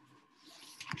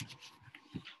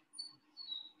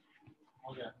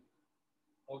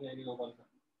 हो गया एक गोपाल का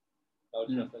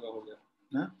 40 का हो गया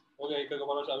ना हो गया एक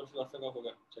गोपाल 40 का हो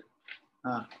गया चेक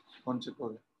हाँ कौन चेक हो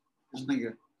गया किसने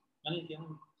किया मैंने किया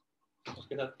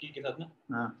उसके साथ की के साथ ना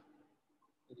हाँ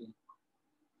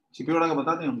चिपियोड़ा का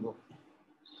बता दें उनको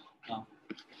हाँ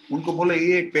उनको बोले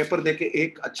ये एक पेपर देके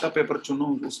एक अच्छा पेपर चुनो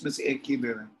उसमें से एक की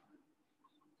दे दें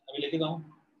अभी लेके जाऊँ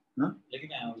ना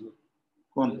लेके आया हूँ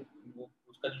कौन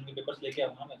उसका जिनके पेपर्स लेके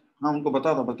आऊँ ना मैं हाँ उनको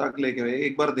बता के लेके आए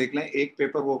एक बार देख लें एक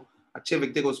पेपर वो अच्छे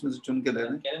व्यक्ति को उसमें से चुन के दे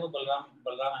दें कह रहे वो बलराम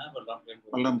है ना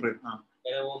बलराम प्रेम हाँ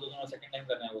कह रहे वो तो सेकंड टाइम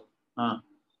करना है वो हाँ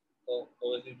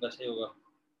तो वैसे बस ही होगा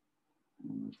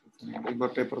एक बार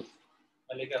पेपर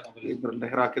मैं लेके आता हूँ एक बार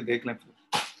लहरा के देख लें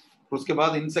फिर उसके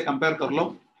बाद इनसे कंपेयर कर लो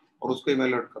और उसको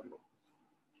इवैल्यूएट कर लो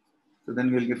so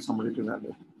then we'll get somebody to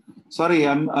evaluate sorry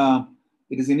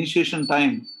it is initiation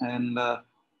time and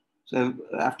so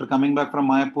after coming back from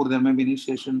Mayapur there may be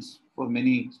initiations for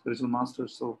many spiritual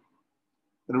masters so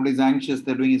everybody is anxious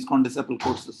they're doing ISKCON disciple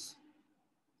courses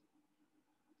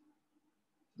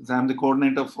so I'm the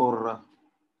coordinator for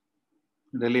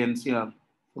Delhi NCR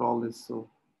for all this so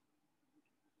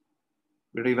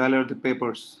we'll evaluate the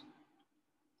papers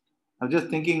I was just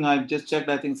thinking, I've just checked,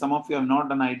 I think some of you have not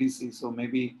done IDC, so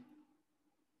maybe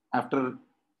after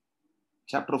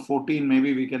chapter 14,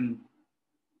 maybe we can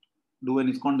do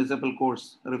an ISKCON disciple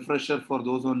course, a refresher for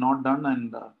those who have not done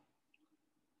and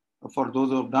for those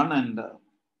who have done and a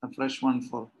fresh one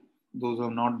for those who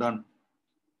have not done.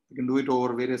 You can do it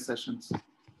over various sessions.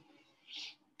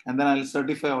 And then I'll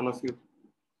certify all of you.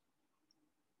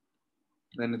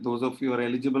 Then those of you who are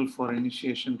eligible for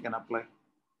initiation can apply.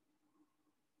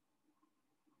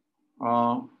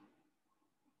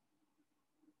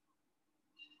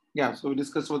 Yeah, so we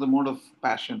discussed about the mode of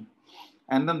passion.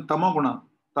 And then tamaguna,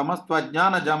 tamastva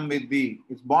ajnanajam vidhi,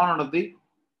 it's born out of the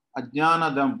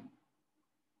ajnanajam.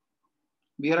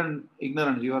 We are in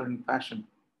ignorance, you are in passion.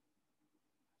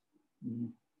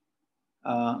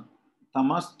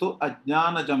 Tamastu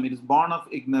ajnanajam, it is born of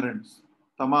ignorance.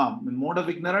 Tamam, the mode of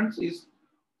ignorance is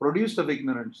produced of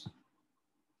ignorance.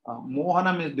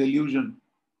 Mohanam is delusion.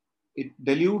 It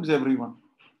deludes everyone.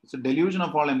 It's a delusion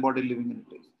of all embodied living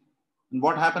entities. And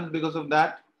what happens because of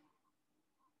that?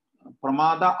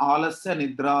 Pramada, alasya,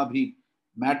 nidrabhi,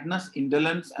 madness,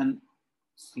 indolence, and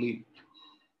sleep.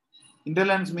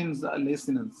 Indolence means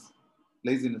laziness.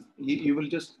 You will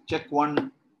just check one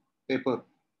paper,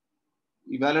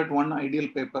 evaluate one ideal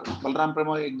paper. Balram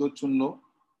Prema ek do chun lo.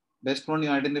 Best one you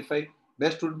identify.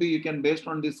 Best would be you can based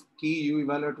on this key you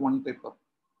evaluate one paper.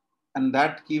 And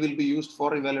that key will be used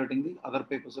for evaluating the other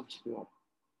papers of Chipiyoda.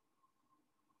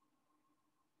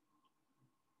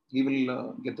 He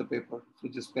will get the paper. So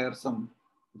just spare some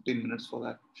 15 minutes for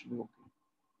that. Should be okay.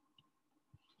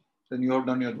 Then you have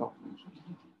done your job.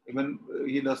 Even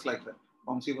he does like that.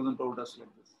 Vamsi wasn't told us like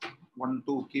this. 1,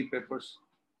 2 key papers.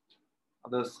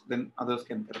 Others can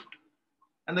correct.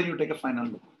 And then you take a final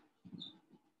look.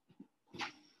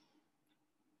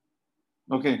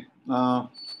 Okay.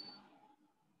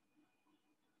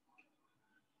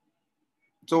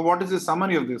 So what is the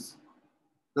summary of this?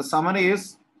 The summary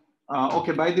is,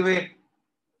 okay, by the way,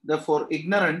 therefore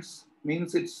ignorance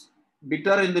means it's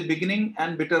bitter in the beginning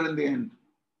and bitter in the end.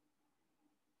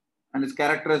 And it's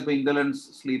characterized by indolence,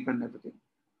 sleep and everything.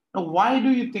 Now, why do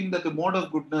you think that the mode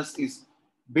of goodness is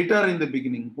bitter in the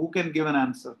beginning? Who can give an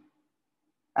answer?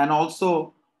 And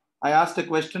also, I asked a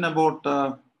question about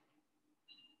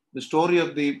the story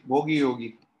of the Bhogi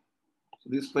Yogi. So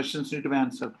these questions need to be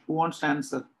answered. Who wants to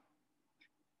answer?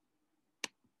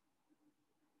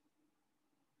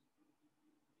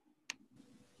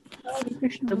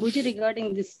 Prabhuji,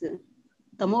 regarding this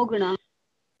tamoguna,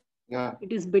 Yeah.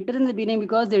 it is bitter in the beginning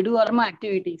because they do karma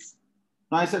activities.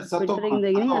 No, I said Bitter in the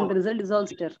beginning and the result is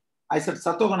also bitter. I said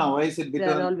Satoguna, why is it They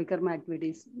bitter? are all Vikarma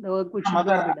activities. The work which should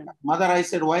not be done. Mother, I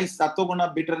said, why is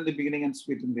Satoguna bitter in the beginning and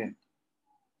sweet in the end?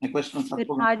 My question was Very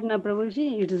Satoguna. hard, na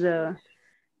Prabhuji. It is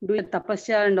do a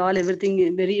tapasya and all,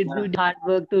 everything very do hard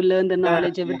work to learn the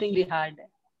knowledge, everything very hard.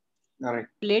 Correct.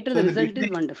 Later, So the in the result is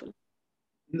beginning- wonderful.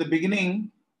 In the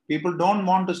beginning, people don't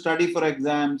want to study for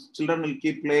exams. Children will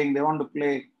keep playing. They want to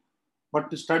play.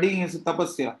 But studying is a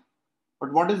tapasya.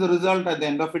 But what is the result? At the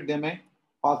end of it, they may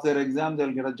pass their exam,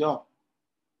 they'll get a job.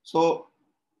 So,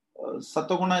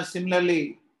 Satoguna is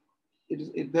similarly,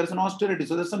 there's an austerity.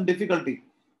 So, there's some difficulty.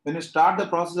 When you start the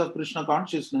process of Krishna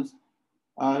consciousness,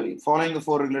 following the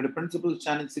 4 regulated principles,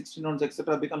 chanting 16 notes,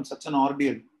 etc., becomes such an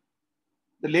ordeal.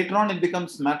 Then later on, it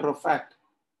becomes matter of fact.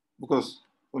 Because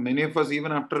for many of us,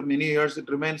 even after many years, it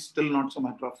remains still not so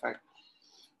matter of fact.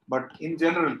 But in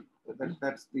general,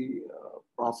 that's the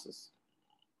process.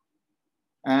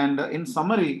 And in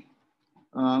summary,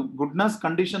 goodness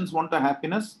conditions want to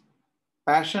happiness,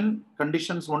 passion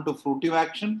conditions want to fruitive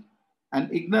action,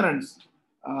 and ignorance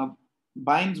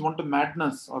binds one to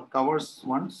madness or covers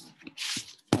one's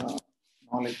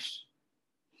knowledge.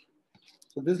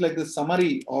 So this is like the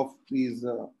summary of these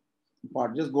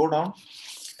parts. Just go down.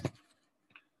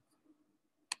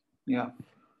 Yeah.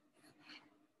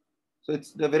 So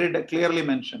they're very clearly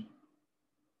mentioned.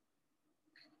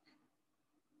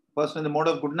 Person in the mode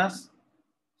of goodness,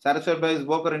 satisfied by his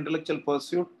work or intellectual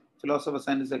pursuit, philosopher,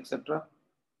 scientist, etc.,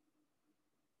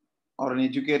 or an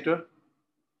educator,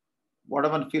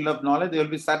 whatever field of knowledge, they will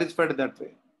be satisfied that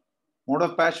way. Mode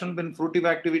of passion will be in fruitive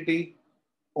activity,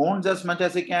 owns as much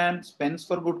as he can, spends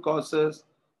for good causes.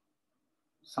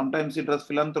 Sometimes he does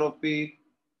philanthropy.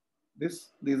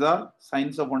 These are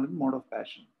signs of one mode of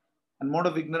passion. And mode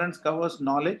of ignorance covers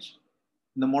knowledge.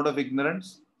 In the mode of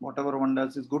ignorance, whatever one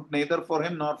does is good neither for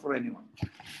him nor for anyone.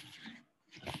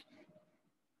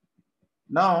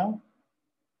 Now,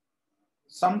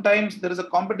 sometimes there is a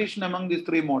competition among these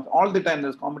 3 modes. All the time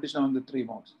there is competition among the 3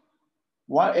 modes.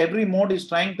 Every mode is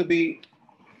trying to be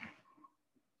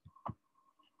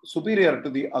superior to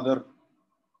the other.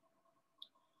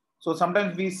 So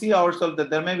sometimes we see ourselves that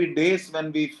there may be days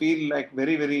when we feel like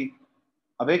very, very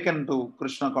awakened to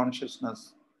Krishna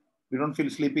consciousness. We don't feel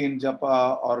sleepy in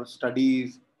japa or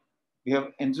studies. We are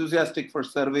enthusiastic for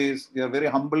service. We are very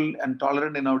humble and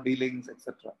tolerant in our dealings,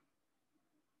 etc.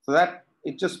 So that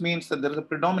it just means that there is a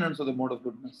predominance of the mode of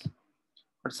goodness.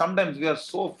 But sometimes we are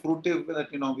so fruitive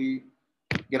that we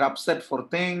get upset for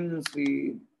things.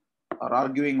 We are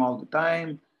arguing all the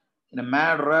time in a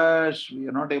mad rush. We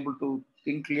are not able to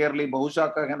think clearly.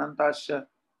 Bahushaka Hanantasha.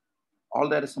 All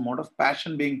that is a mode of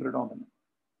passion being predominant.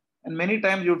 And many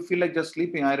times you would feel like just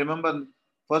sleeping. I remember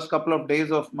first couple of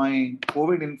days of my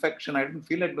COVID infection, I didn't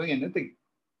feel like doing anything.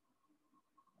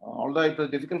 Although it was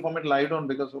difficult for me to lie down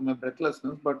because of my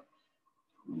breathlessness, but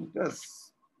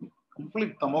just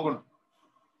complete tamagun.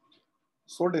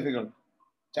 So difficult.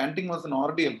 Chanting was an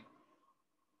ordeal.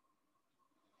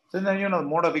 So then,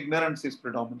 mode of ignorance is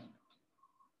predominant.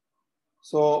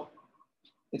 So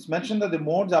it's mentioned that the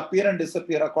modes appear and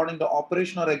disappear according to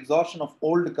operation or exhaustion of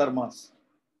old karmas.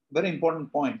 Very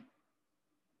important point.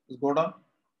 Just go down.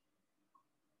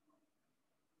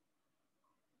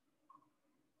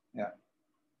 Yeah.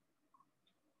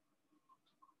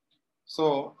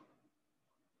 So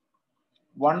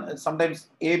sometimes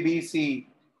A, B, C,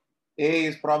 A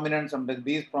is prominent, sometimes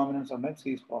B is prominent, sometimes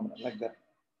C is prominent, like that.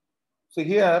 So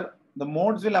here the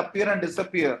modes will appear and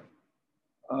disappear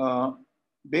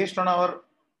based on our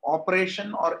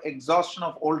operation or exhaustion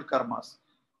of old karmas.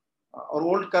 Our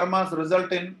old karmas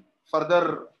result in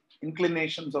further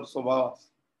inclinations or svabhavas.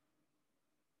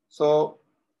 So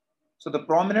the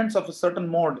prominence of a certain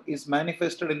mode is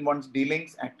manifested in one's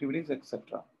dealings, activities,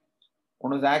 etc.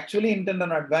 One is actually intent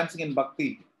on advancing in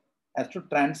bhakti has to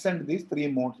transcend these 3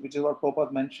 modes, which is what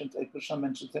Prabhupada mentions, Krishna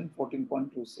mentions in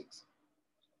 14.26.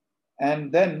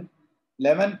 And then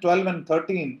 11, 12, and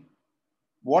 13,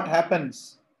 what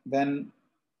happens when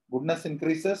goodness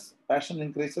increases, passion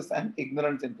increases, and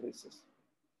ignorance increases?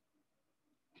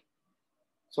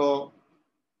 So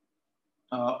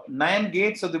 9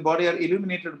 gates of the body are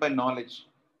illuminated by knowledge.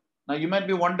 Now you might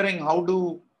be wondering, how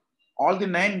do all the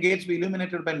 9 gates be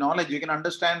illuminated by knowledge? You can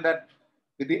understand that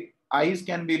the eyes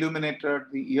can be illuminated,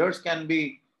 the ears can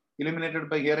be illuminated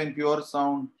by hearing pure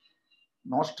sound,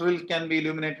 nostrils can be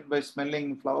illuminated by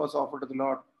smelling flowers offered to the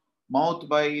Lord, mouth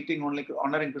by eating only,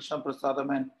 honoring Krishna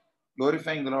Prasadam and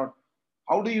glorifying the Lord.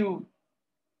 How do you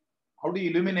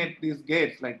illuminate these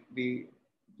gates, like the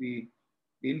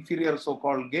inferior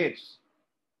so-called gates?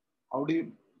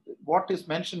 What is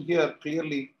mentioned here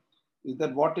clearly is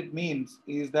that what it means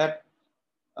is that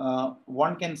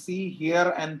one can see,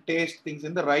 hear, and taste things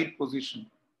in the right position,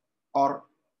 or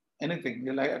anything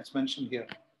like it's mentioned here.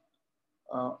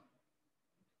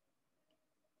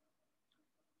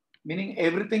 Meaning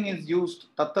everything is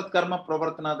used. Tattat karma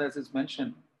pravartanad, as is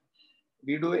mentioned.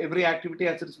 We do every activity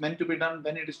as it is meant to be done,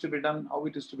 when it is to be done, how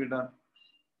it is to be done.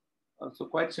 So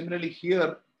quite similarly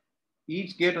here,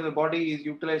 each gate of the body is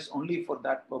utilized only for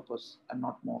that purpose and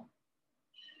not more.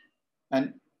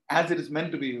 And as it is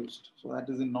meant to be used. So that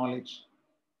is in knowledge.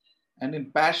 And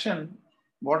in passion,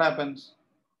 what happens?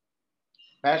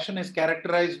 Passion is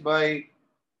characterized by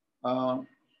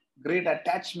great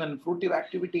attachment, fruitive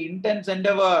activity, intense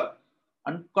endeavor,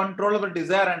 uncontrollable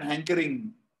desire and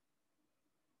hankering.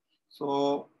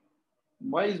 So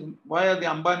why are the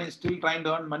Ambanis still trying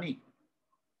to earn money?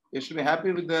 They should be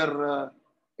happy with their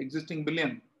existing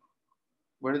billion.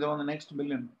 Where do they want the next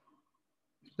billion?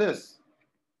 This.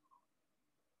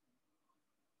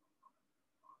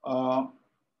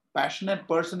 Passionate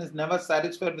person is never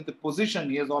satisfied with the position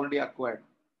he has already acquired.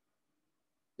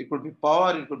 It could be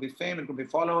power, it could be fame, it could be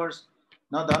followers.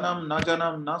 Na dhanam, na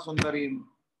janam, na sundarim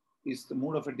is the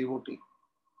mood of a devotee.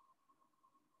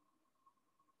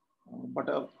 But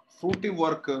a fruitive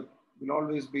worker will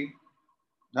always be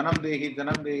dhanam dehi,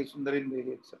 sundarim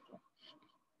dehi, etc.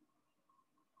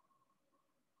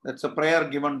 That's a prayer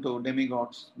given to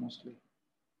demigods mostly.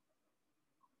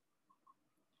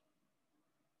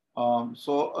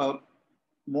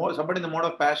 Somebody in the mode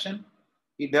of passion,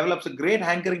 he develops a great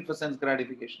hankering for sense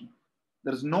gratification.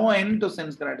 There is no end to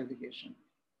sense gratification.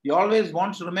 He always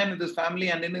wants to remain with his family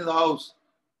and in his house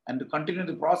and to continue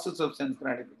the process of sense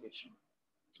gratification.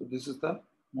 So this is the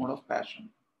mode of passion.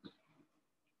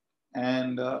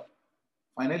 And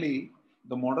finally,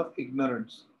 the mode of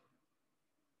ignorance.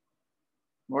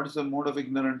 What is the mode of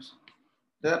ignorance?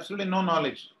 There's absolutely no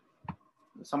knowledge.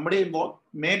 Somebody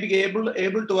may be able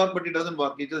to work, but he doesn't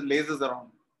work. He just lazes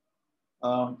around.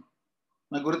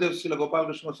 My Gurudev Srila Gopal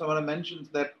Krishna Goswami mentions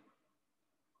that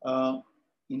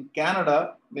in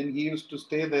Canada, when he used to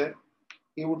stay there,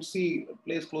 he would see a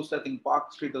place close to, I think,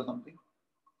 Park Street or something.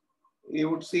 He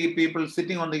would see people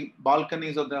sitting on the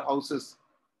balconies of their houses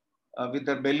with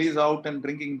their bellies out and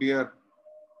drinking beer.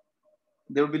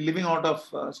 They would be living out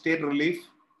of state relief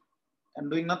and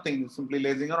doing nothing, simply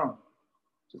lazing around.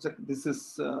 So this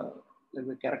is like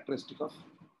the characteristic of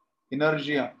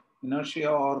inertia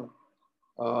or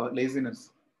laziness.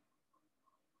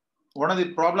 One of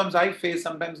the problems I face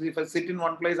sometimes, if I sit in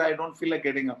one place, I don't feel like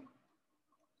getting up.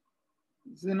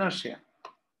 It's inertia.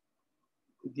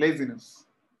 It's laziness,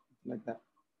 like that.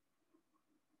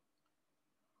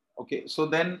 Okay, so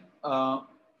then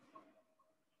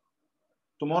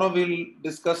tomorrow we'll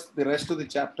discuss the rest of the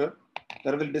chapter.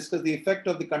 There we'll discuss the effect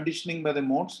of the conditioning by the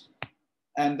modes,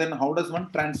 and then how does one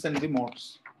transcend the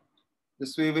modes.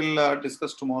 This we will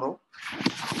discuss tomorrow,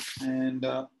 and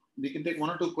we can take one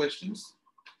or two questions.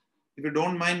 If you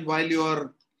don't mind, while you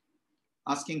are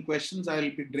asking questions, I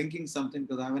will be drinking something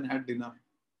because I haven't had dinner.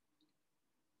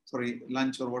 Sorry,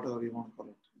 lunch or whatever you want to call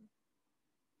it.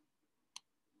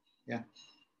 Yeah.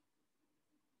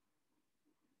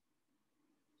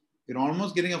 You're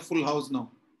almost getting a full house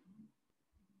now.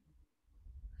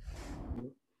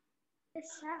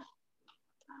 Yes, sir.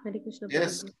 Hare Krishna.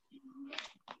 Yes.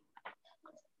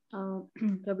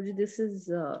 Prabhuji, this is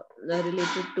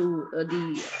related to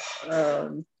the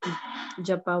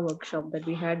Japa workshop that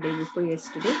we had day before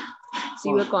yesterday. So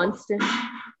you were constant. Do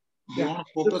you want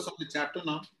to focus on the chapter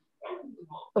now?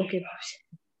 Okay.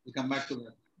 We'll come back to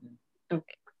that. Yeah.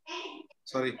 Okay.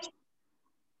 Sorry.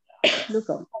 No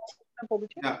problem.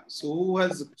 Yeah. So who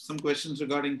has some questions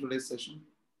regarding today's session?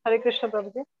 Hare Krishna,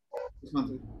 Prabhuji.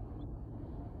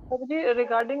 Prabhuji,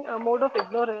 regarding a mode of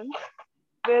ignorance,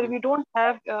 where we don't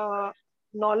have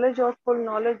knowledge or full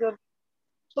knowledge, or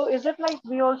so is it like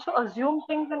we also assume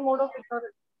things in mode of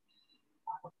ignorance?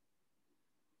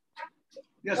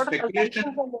 Yeah,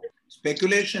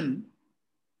 speculation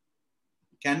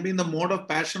can be in the mode of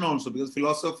passion also, because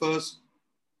philosophers,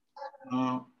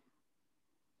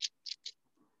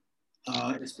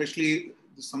 especially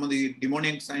some of the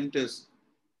demonic scientists,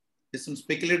 there's some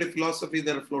speculative philosophy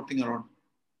that are floating around.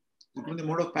 It's in the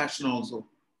mode of passion also.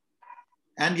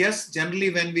 And yes, generally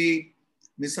when we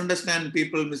misunderstand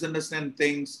people, misunderstand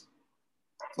things,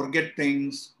 forget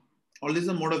things, all this is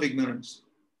a mode of ignorance.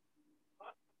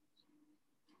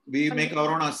 We make our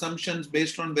own assumptions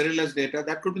based on very less data.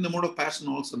 That could be in the mode of passion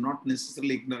also, not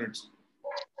necessarily ignorance.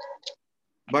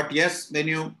 But yes, when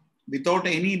you, without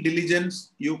any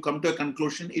diligence, you come to a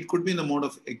conclusion, it could be in the mode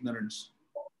of ignorance.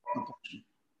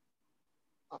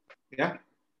 Yeah?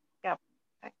 Yeah.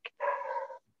 Thank you.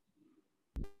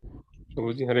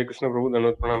 Prabhuji, Hare Krishna Prabhu,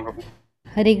 Dandavat Pranam Prabhu.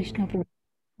 Hare Krishna Prabhu.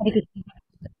 Hare Krishna.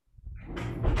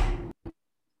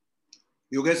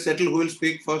 You guys settle who will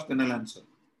speak first, then I'll answer.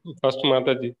 First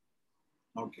Mataji.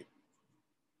 Okay.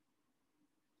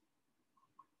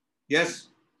 Yes,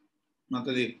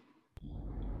 Mataji.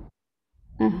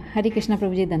 Hare Krishna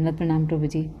Prabhuji, Dandavat Pranam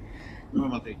Prabhuji. No,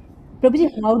 Mataji.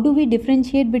 Prabhuji, how do we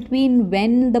differentiate between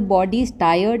when the body is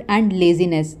tired and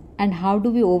laziness, and how do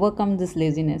we overcome this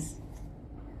laziness?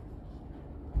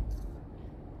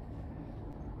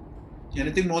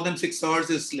 Anything more than 6 hours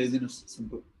is laziness.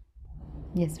 Simple.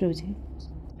 Yes, Prabhuji.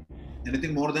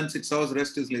 Anything more than 6 hours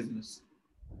rest is laziness.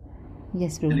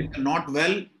 Yes, And Prabhuji. if you're not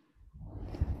well,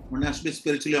 one has to be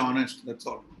spiritually honest. That's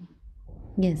all.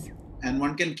 Yes. And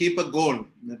one can keep a goal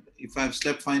that if I've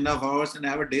slept 5.5 hours and I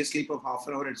have a day sleep of half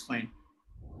an hour, it's fine.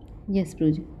 Yes,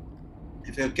 Prabhuji.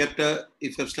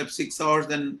 If I've slept 6 hours,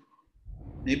 then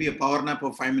maybe a power nap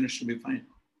of 5 minutes should be fine.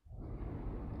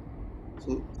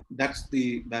 So that's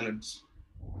the balance.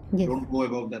 Yes. Don't go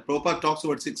above that. Prabhupada talks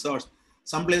about 6 hours.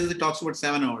 Some places he talks about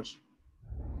 7 hours.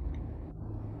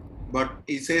 But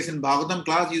he says in Bhagavatam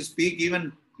class, you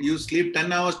sleep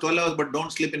 10 hours, 12 hours, but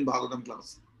don't sleep in Bhagavatam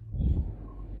class.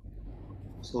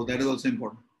 So that is also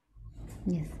important.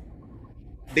 Yes.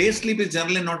 Day sleep is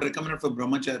generally not recommended for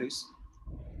brahmacharis.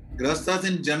 Grahasthas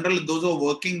in general, those who are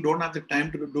working don't have the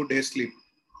time to do day sleep.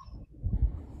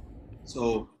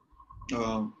 So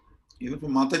even for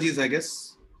Matajis, I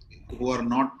guess, who are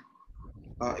not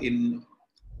in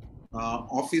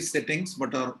office settings,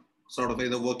 but are sort of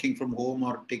either working from home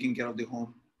or taking care of the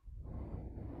home.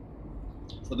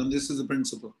 For them, this is the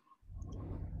principle.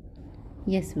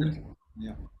 Yes, Prabhuji.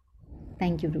 Yeah.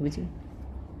 Thank you, Prabhuji.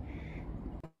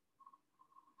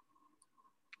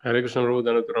 Hare Krishna Prabhu,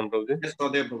 Dandavat Pranam Prabhuji. Yes,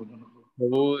 Swadhyaya Prabhu.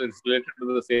 Prabhu, it's related to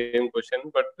the same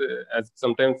question, but as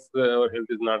sometimes our health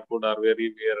is not good or we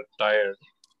are tired,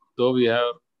 though we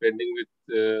have pending with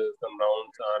some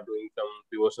rounds or doing some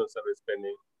devotional service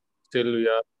pending, still we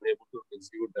are unable to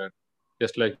execute that.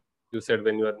 Just like you said,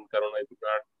 when you are in Corona, you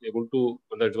are not able to,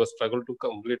 it was struggle to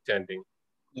complete chanting.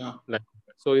 Yeah.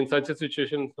 So in such a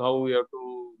situation, how we have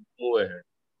to move ahead?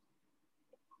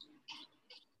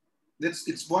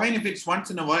 It's fine if it's once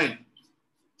in a while.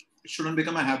 It shouldn't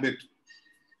become a habit.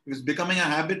 If it's becoming a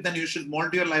habit, then you should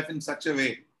mold your life in such a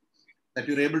way that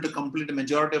you're able to complete the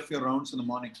majority of your rounds in the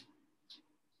morning.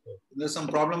 There's some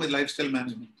problem with lifestyle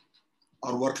management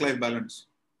or work-life balance.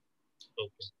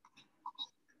 Okay.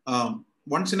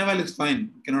 Once in a while, it's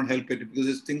fine. You cannot help it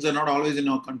because things are not always in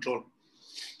our control.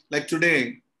 Like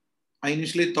today, I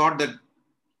initially thought that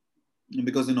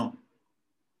because, I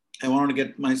wanted to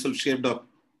get myself shaved up.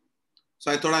 So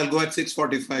I thought I'll go at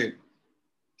 6:45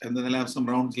 and then I'll have some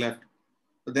rounds left.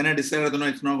 But then I decided,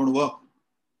 it's not going to work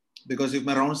because if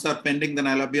my rounds are pending, then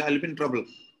I'll be in trouble.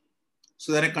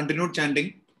 So then I continued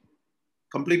chanting,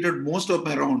 completed most of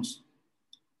my rounds.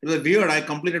 It was weird. I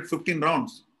completed 15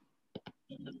 rounds.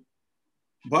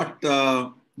 But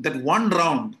that one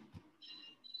round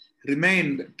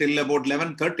remained till about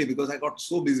 11:30 because I got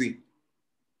so busy.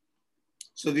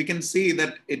 So we can see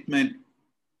that it can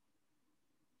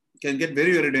get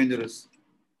very, very dangerous.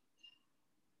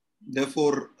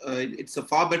 Therefore, it's a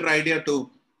far better idea to,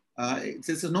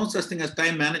 there's no such thing as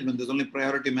time management. There's only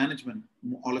priority management.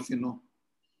 All of you know.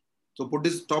 So put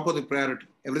this top of the priority.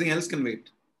 Everything else can wait.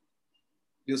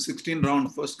 Your 16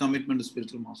 round first commitment to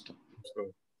spiritual master.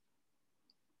 So,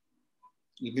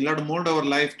 We'll have to mold our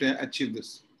life to achieve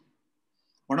this.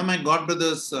 One of our God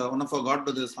brothers,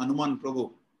 Hanuman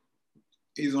Prabhu,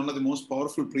 is one of the most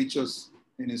powerful preachers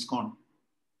in ISKCON,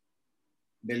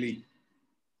 Delhi,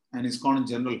 and ISKCON in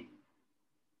general.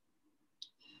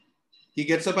 He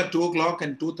gets up at 2 o'clock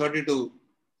and 2:30 to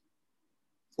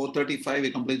 4:35,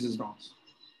 he completes his rounds.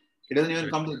 He doesn't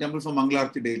even come to the temple for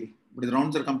Mangalarti daily, but his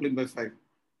rounds are complete by 5.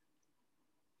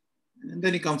 And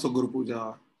then he comes for Guru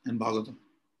Puja and Bhagavatam.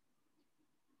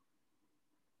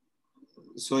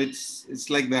 So it's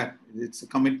like that. It's a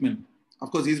commitment.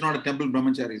 Of course, he's not a temple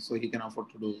brahmachari, so he can afford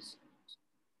to do this.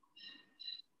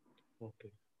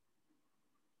 okay.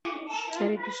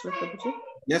 Hare Krishna, Prabhuji.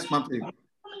 Yes, Mataji.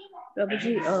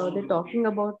 Prabhuji, they're talking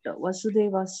about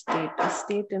Vasudeva state, a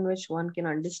state in which one can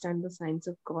understand the science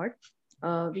of God.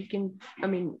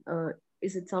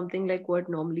 Is it something like what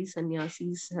normally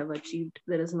sannyasis have achieved?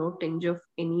 There is no tinge of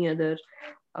any other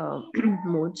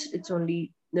modes. It's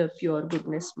only the pure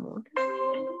goodness mode.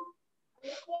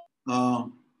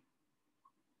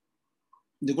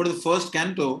 You go to the first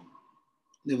canto,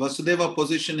 the Vasudeva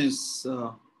position is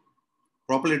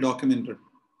properly documented.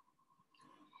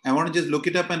 I want to just look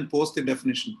it up and post the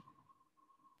definition.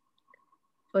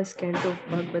 First canto of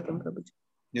Bhagavatam, Prabhuji.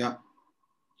 Yeah.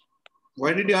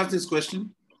 Why did you ask this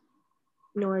question?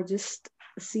 No, I just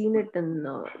seen it in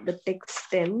the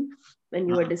text 10 when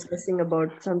you were discussing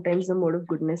about sometimes the mode of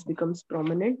goodness becomes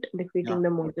prominent, defeating the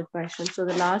mode of passion. So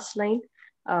the last line,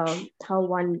 how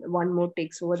one mode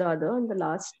takes over the other, and the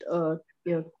last,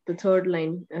 the third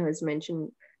line is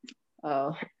mentioned.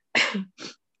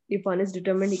 If one is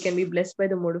determined, he can be blessed by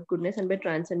the mode of goodness, and by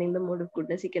transcending the mode of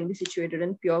goodness, he can be situated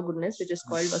in pure goodness, which is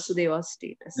called Vasudeva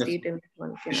state, a state in which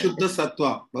one can Vishuddha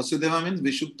Sattva. Vasudeva means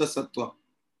Vishuddha Sattva.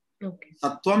 Okay.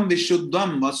 Sattvam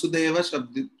Vishuddham Vasudeva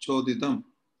Shabdichodidam.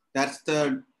 That's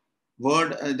the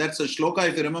word, that's a shloka.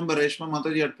 If you remember, Reshma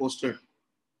Mataji had posted.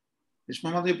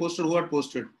 Reshma Mataji posted, who had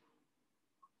posted?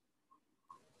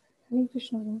 Hare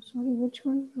Krishna. Sorry, which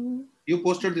one? You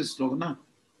posted this shloka, na?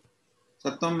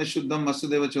 Sattvam Vishuddham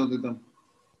Vasudeva Chodidam.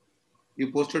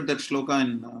 You posted that shloka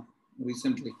in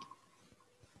recently.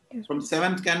 Yes. From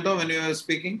 7th canto when you were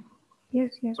speaking?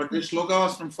 Yes. But this shloka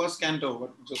was from 1st canto,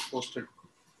 what just posted.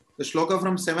 The shloka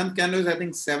from 7th canto is, I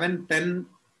think, 7, 10,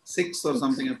 6 or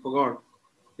something, I forgot.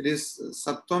 It is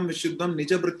Sattvam Vishuddham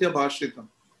Nijabhritya Bhashritam.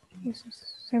 Yes.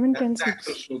 7, 10, That's the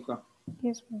actual 6. shloka.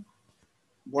 Yes, ma'am.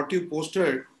 What you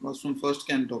posted was from 1st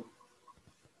canto.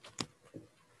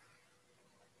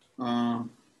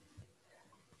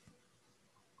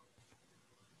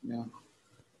 Yeah.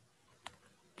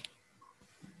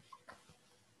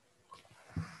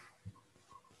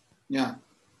 Yeah.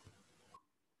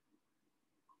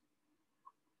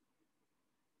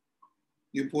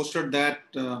 You posted that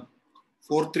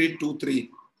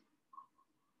 4323.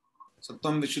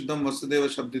 Sattam Vishuddham Vasudeva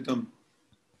Shabditam.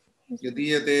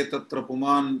 Yadiyate Tatra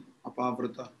Puman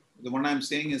Apavrata. The one I'm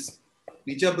saying is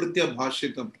Nijabhritya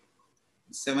Bhashitam,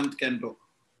 7th canto.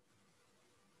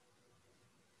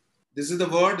 This is the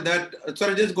word that,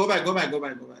 sorry, just go back.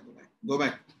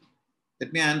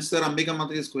 Let me answer Ambika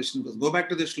Mataji's question first. Go back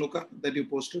to the shloka that you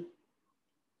posted.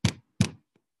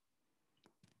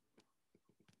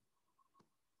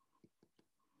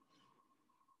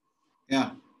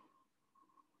 Yeah.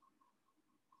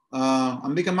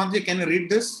 Ambika Mataji, can you read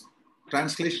this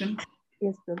translation?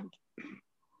 Yes, Prabhu.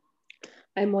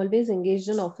 I am always engaged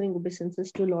in offering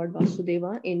obeisances to Lord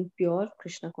Vasudeva in pure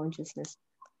Krishna consciousness.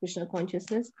 Krishna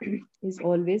consciousness is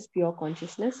always pure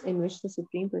consciousness in which the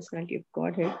Supreme Personality of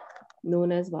Godhead,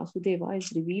 known as Vasudeva,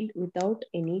 is revealed without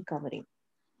any covering.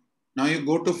 Now you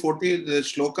go to 40, the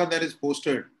shloka that is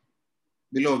posted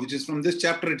below, which is from this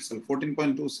chapter itself,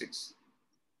 14.26.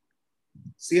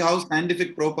 See how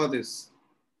scientific Prabhupada is.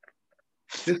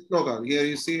 This shloka, here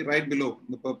you see right below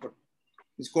the purport.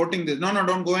 He's quoting this. No,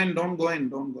 don't go in.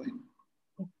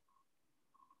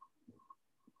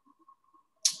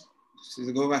 She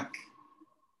said, go back.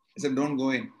 He said, don't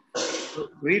go in.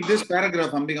 Read this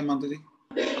paragraph, Ambika Mataji.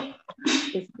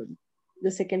 Yes,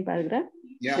 the second paragraph.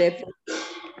 Yeah.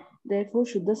 Therefore,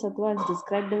 Shuddha Sattva is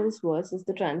described in this verse as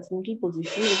the transcendental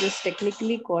position, which is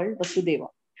technically called Vasudeva.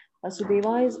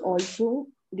 Vasudeva is also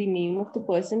the name of the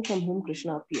person from whom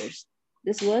Krishna appears.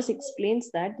 This verse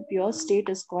explains that the pure state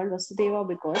is called Vasudeva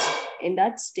because in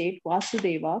that state,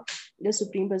 Vasudeva, the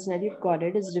Supreme Personality of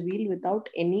Godhead, is revealed without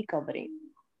any covering.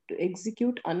 To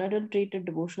execute unadulterated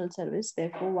devotional service,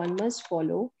 therefore, one must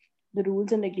follow the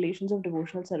rules and regulations of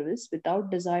devotional service without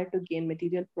desire to gain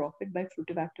material profit by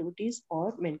fruitive activities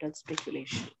or mental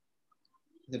speculation.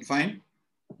 Is that fine?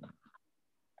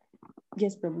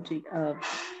 Yes, Prabhuji.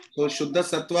 So Shuddha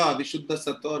Sattva, Vishuddha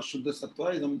Sattva or Shuddha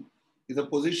Sattva is a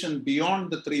position beyond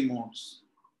the 3 modes.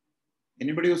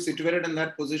 Anybody who's situated in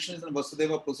that position is in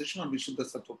Vasudeva position or Vishuddha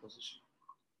Sattva position.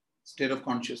 State of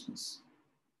consciousness.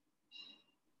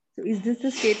 So is this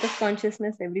the state of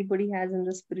consciousness everybody has in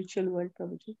the spiritual world,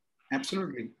 Prabhuji?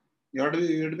 Absolutely. You have to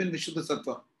be in Vishuddha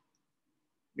Sattva.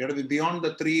 You have to be beyond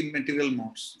the 3 material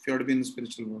modes if you have to be in the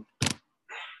spiritual world.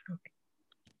 Okay.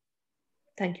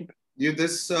 Thank you. You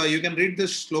can read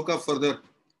this shloka further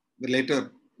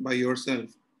later by yourself.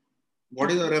 What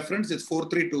is the reference? It's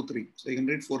 4323. So you can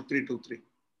read 4323.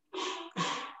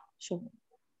 Sure.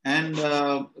 And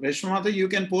Reshma Mata, you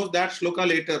can post that shloka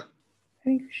later.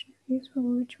 Hare Krishna. Yes,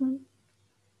 Prabhu, which one?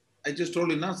 I just told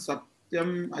you, na,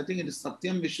 Satyam, I think it is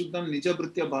Satyam Vishuddham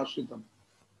Nijabhritya Bhashritam.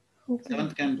 Okay.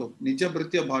 7th canto.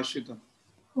 Nijabhritya Bhashritam.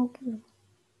 Okay.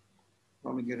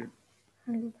 Probably get it.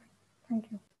 I'll go back.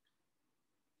 Thank you.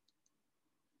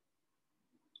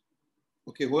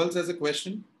 Okay, who else has a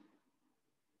question?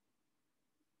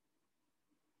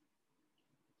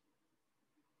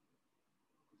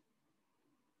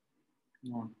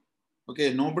 No.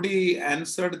 Okay, nobody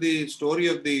answered the story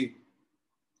of the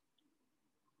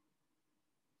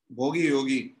Bhogi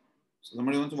Yogi. So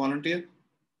somebody wants to volunteer?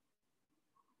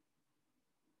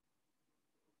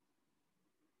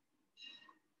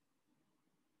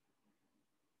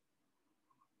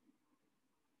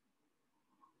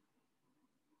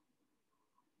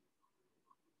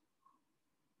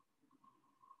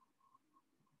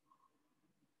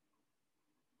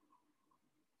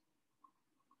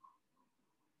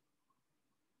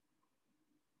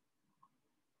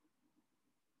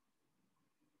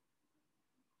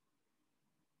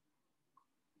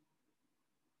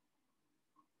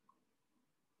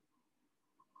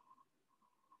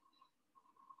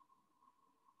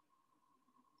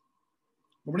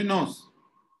 Nobody knows.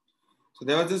 So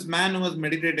there was this man who was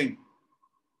meditating,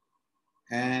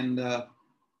 and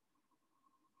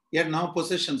he had no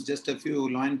possessions, just a few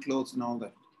loin clothes and all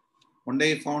that. One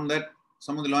day he found that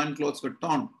some of the loin clothes were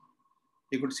torn.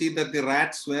 He could see that the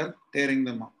rats were tearing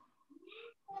them up.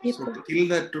 So to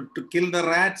kill the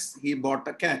rats, he bought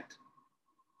a cat.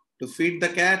 To feed the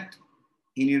cat,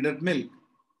 he needed milk.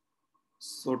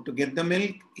 So to get the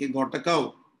milk, he got a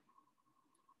cow.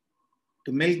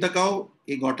 To milk the cow,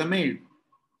 he got a maid.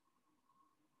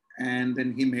 And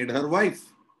then he made her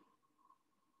wife.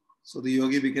 So the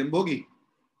yogi became Bhogi.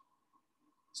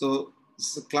 So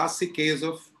it's a classic case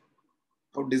of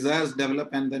how desires develop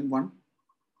and then one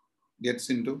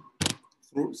gets into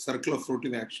circle of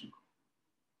fruitive action.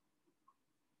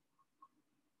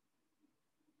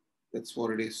 That's what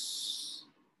it is.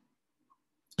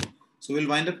 So we'll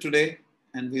wind up today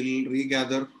and we'll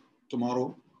regather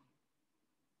tomorrow.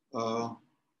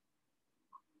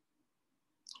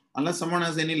 Unless someone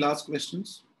has any last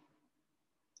questions,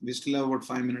 we still have about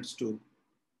 5 minutes to.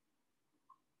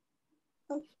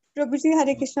 Prabhuji,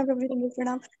 Hare Krishna, Prabhuji,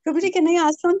 Pranam. Prabhuji, can I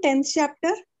ask from 10th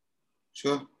chapter?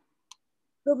 Sure.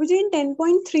 Prabhuji, in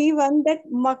 10.31, that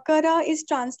Makara is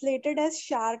translated as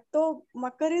shark. So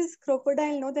Makar is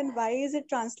crocodile, no? Then why is it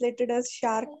translated as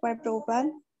shark by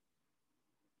Prabhupada?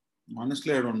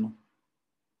 Honestly, I don't know.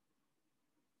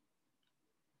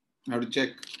 I have to check.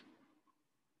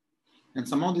 And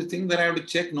some of the things that I have to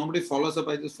check, nobody follows up,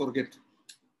 I just forget.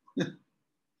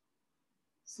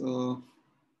 So,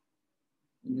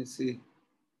 let me see.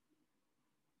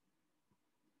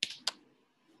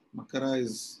 Makara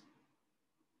is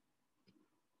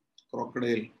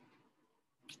crocodile.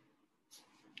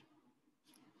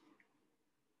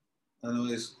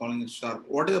 Otherwise, calling it shark.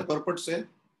 What does the purport say?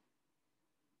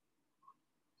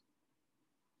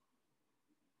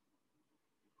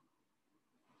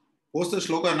 Post the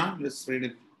shloka, na? Let's read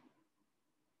it.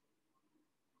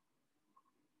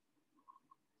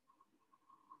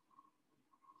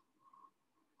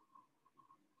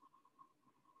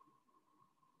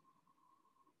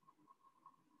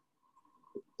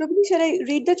 Prabhuji, shall I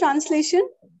read the translation?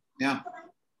 Yeah.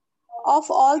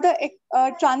 Of all the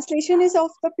translation is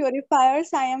of the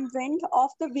purifiers, I am wind. Of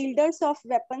the wielders of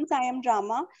weapons, I am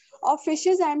Rama. Of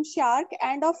fishes, I am shark.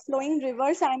 And of flowing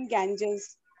rivers, I am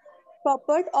Ganges.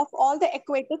 Purport: of all the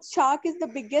aquatics, shark is the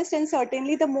biggest and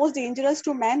certainly the most dangerous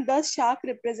to man. Thus, shark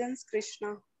represents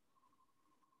Krishna.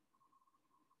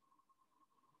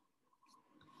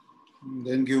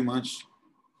 Thank you much.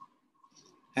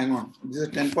 Hang on. This is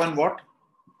 10 point what?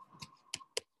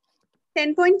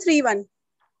 10.31.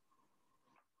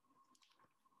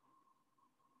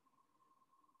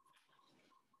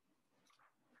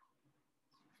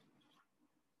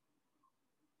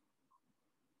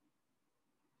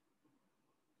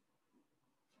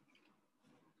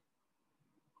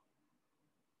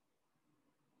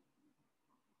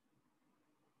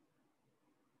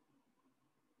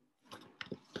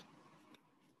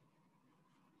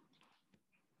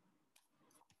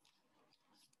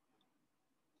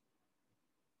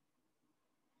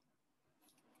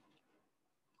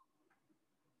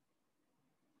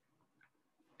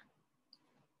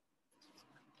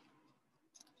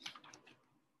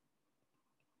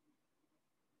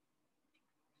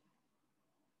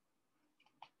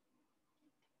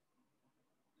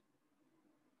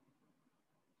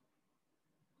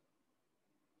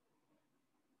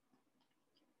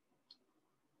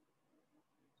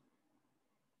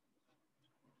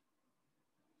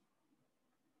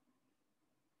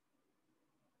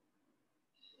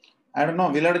 I don't know.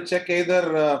 We'll have to check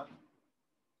either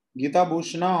Gita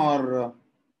Bhushana or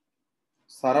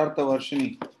Sarartha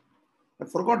Varshini. I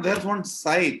forgot there's one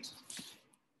site,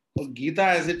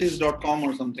 GitaAsItis.com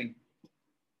or something.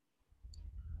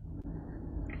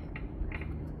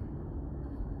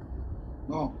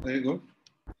 Oh, very good.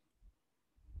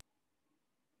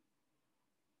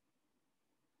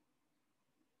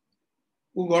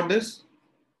 Who got this?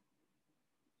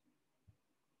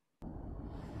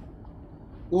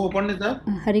 Who opened it up?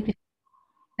 Hare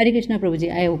Krishna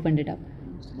Prabhuji, I opened it up.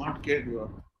 Smart kid you are.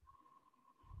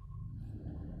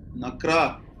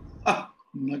 Nakra.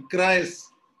 Nakra is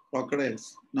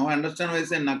crocodiles. Now I understand why I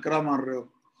say Nakra Marro.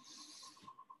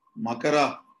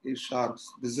 Makara is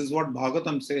sharks. This is what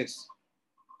Bhagavatam says.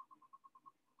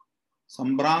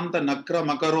 Sambranta Nakra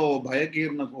Makaro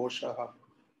Bhayakirna Ghoshaha.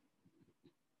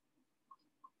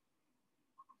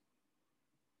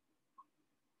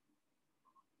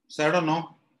 So I don't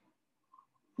know.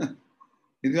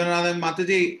 Nidyananda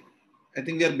Mataji, I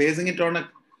think we are basing it on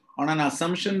an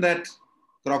assumption that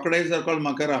crocodiles are called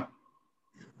Makara.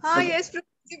 Yes,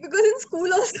 See, because in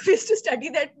school also we used to study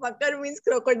that makar means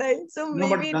crocodile. So No,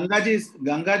 but maybe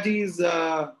Gangaji's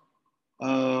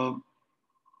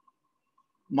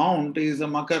mount is a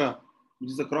makara,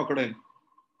 which is a crocodile.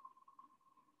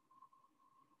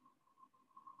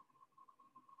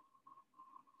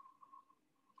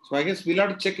 So I guess we'll have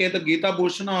to check either Gita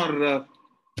Bhushan or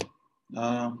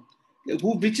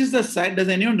which is the site? Does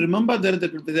anyone remember there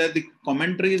the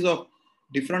commentaries of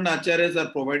different acharyas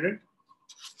are provided?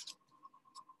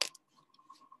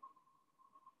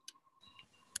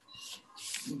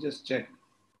 Let me just check.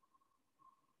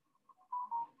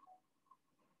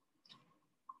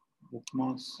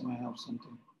 Bookmarks, I have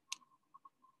something.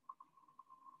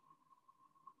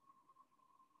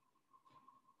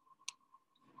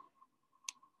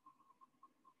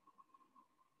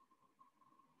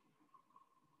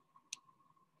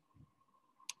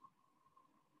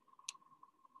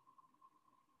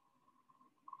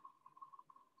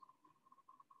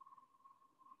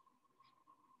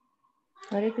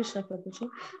 Hare Krishna, Prabhuji.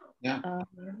 Yeah.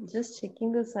 Just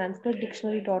checking the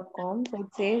sanskritdictionary.com. So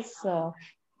it says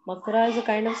Makara is a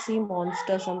kind of sea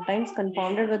monster, sometimes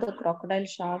confounded with a crocodile,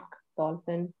 shark,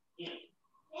 dolphin.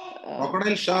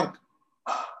 Crocodile, shark.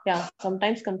 Yeah,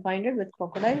 sometimes confounded with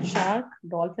crocodile, shark,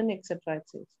 dolphin, etc. It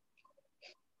says.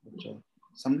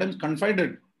 Sometimes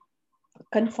confided.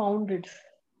 Confounded.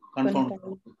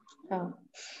 Confounded.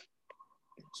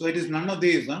 So it is none of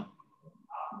these, huh?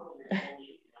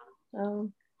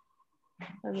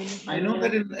 I know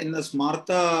that in the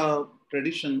Smarta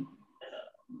tradition,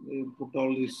 they put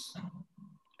all these,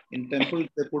 in temples,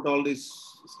 they put all these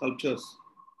sculptures.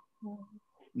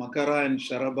 Makara and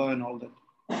Sharaba and all that.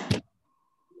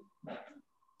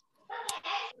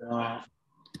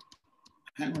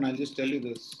 Hang on, I'll just tell you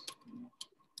this.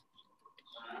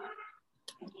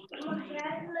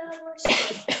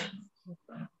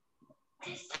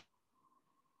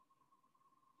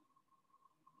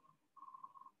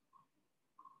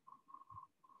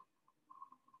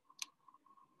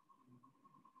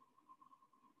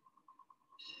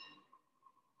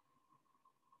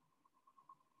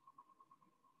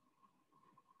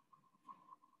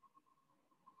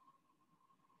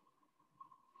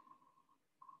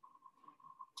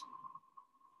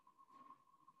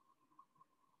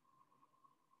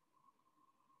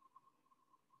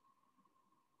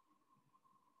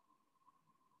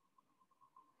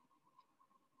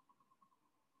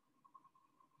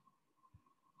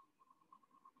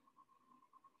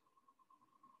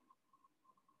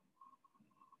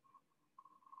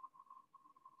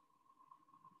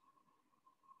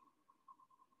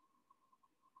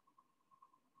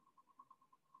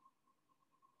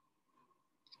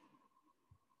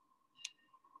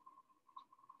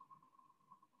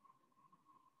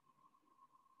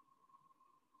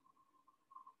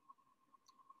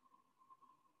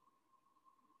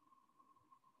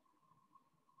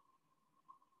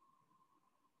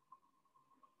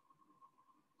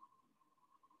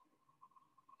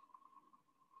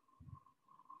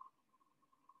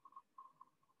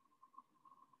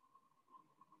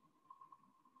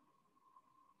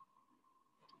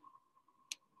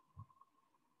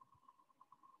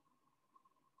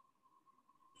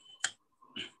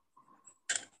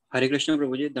 Hare Krishna,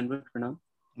 Prabhuji, Dandavat Pranam.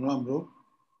 No, bro.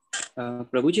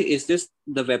 Prabhuji, is this,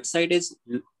 the website is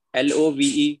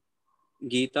LOVE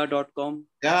Gita.com?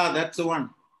 Yeah, that's the one.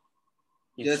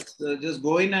 Yes. Just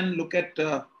go in and look at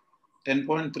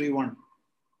 10.31.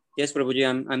 Yes, Prabhuji,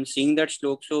 I'm seeing that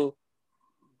slok. So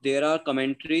there are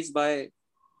commentaries by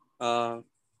Srila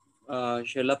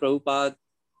Prabhupada,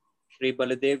 Shri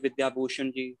Baladev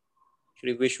Vidyabhushan ji,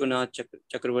 Shri Vishwanath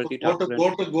Chakravarti Thakur.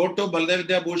 Go to Baladev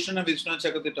Vidyabhushan and Vishwanath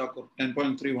Chakravarti Thakur,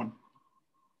 10.31.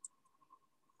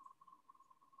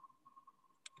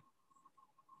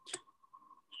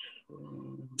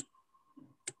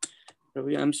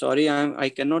 Prabhuji, I'm sorry, I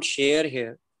cannot share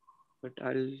here, but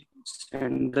I'll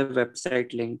send the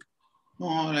website link.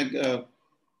 No, like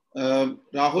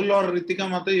Rahul or Ritika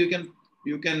Mata,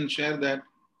 you can share that.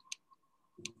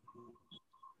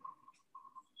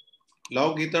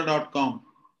 Lovegita.com.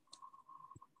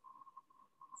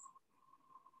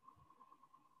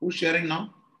 Who's sharing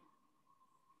now?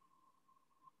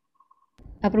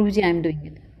 Prabhuji, I'm doing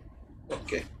it.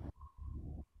 Okay.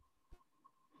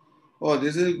 Oh,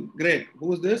 this is great.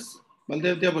 Who's this?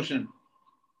 Baladev Vidyabhushan.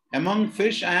 Among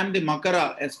fish, I am the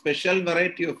makara, a special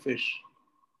variety of fish.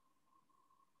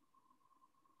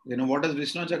 You know, what does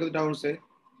Vishnu Chakravarti Thakur say?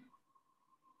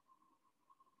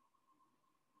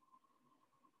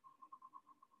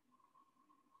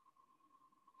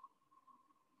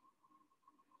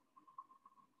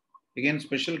 Again,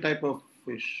 special type of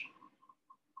fish.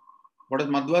 What does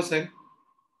Madhva say?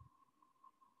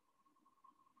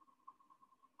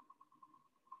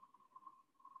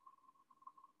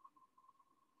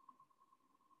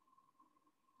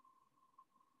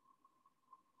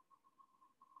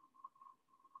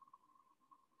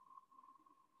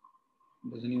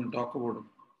 Doesn't even talk about it.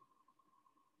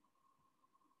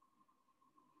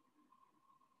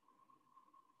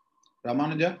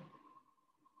 Ramanuja?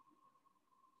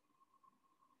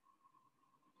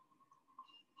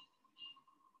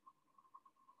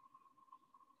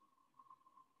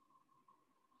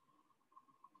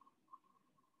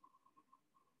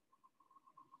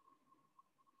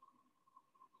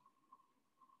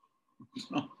 It's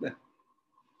not there.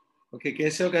 Okay,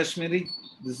 Keshav Kashmiri.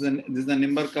 This is the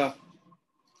Nimbarka.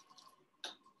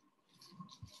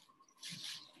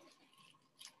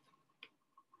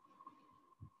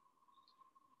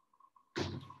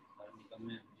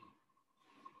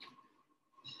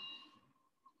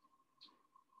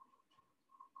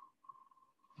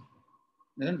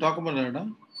 They didn't talk about that, huh?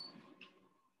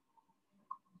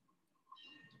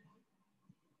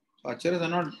 So acharyas are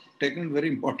not taken it very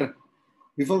important.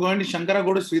 Before going to Shankara,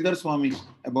 go to Sridhar Swami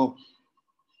above.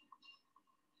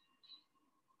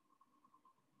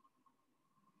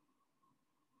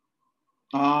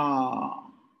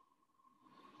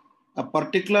 A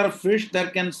particular fish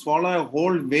that can swallow a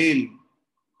whole whale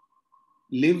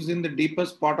lives in the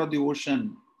deepest part of the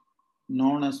ocean,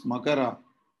 known as Makara.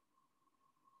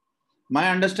 My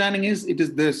understanding is it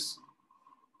is this.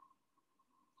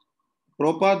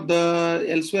 Prabhupada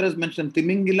elsewhere has mentioned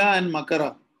Timingila and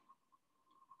Makara.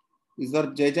 These are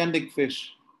gigantic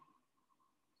fish.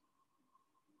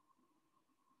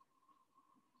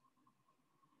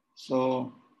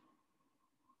 So,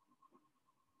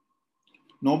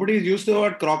 nobody is used to the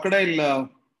word crocodile,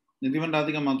 Nidhivan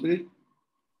Radhika Maturi.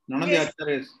 None of the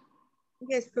acharyas.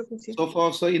 Yes,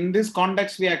 Prabhuji. So in this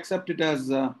context, we accept it as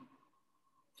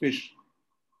fish.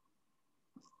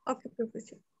 Okay,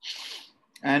 Prabhuji.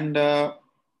 And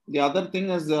the other thing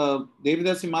is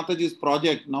Devidasi Mataji's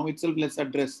project. Now itself, let's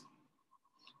address.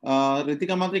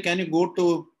 Ritika Mataji, can you go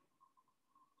to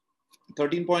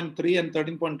 13.3 and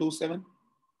 13.27?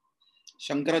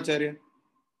 Shankaracharya.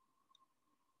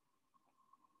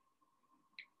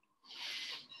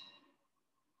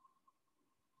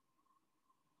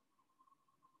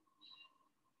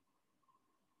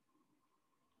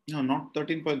 No, not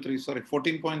 13.3, sorry,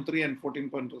 14.3 and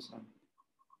 14.27.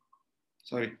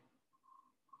 Sorry.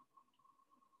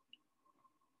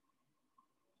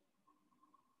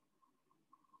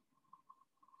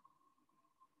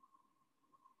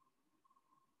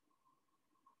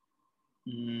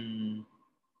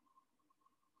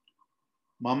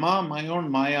 Mama, my own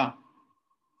Maya,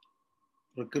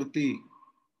 Prakriti,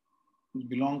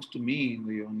 belongs to me in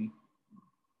the yoni.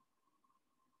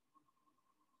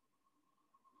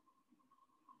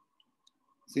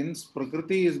 Since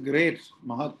Prakriti is great,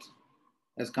 Mahat,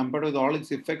 as compared with all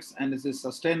its effects and is a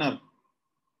sustainer,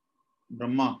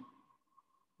 Brahma.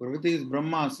 Prakriti is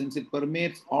Brahma since it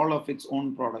permeates all of its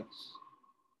own products.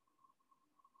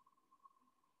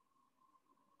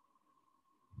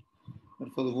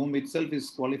 Therefore, the womb itself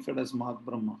is qualified as Mahat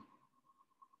Brahma.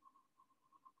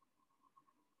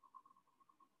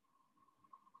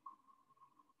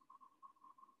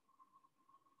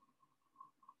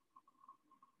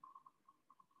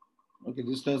 Okay,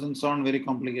 this doesn't sound very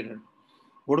complicated.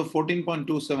 Go to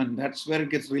 14.27. That's where it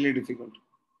gets really difficult.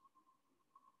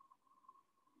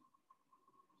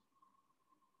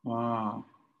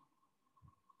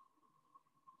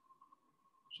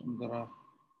 Shankara.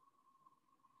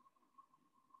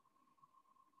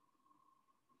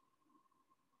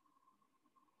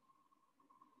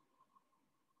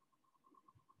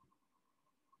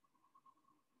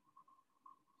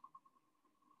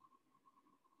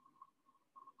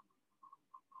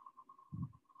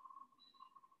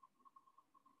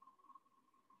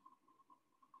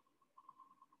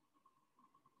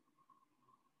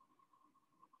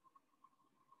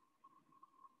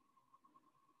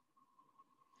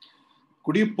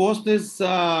 Could you post this,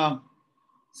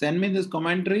 send me this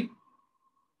commentary?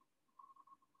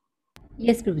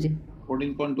 Yes, Prabhuji.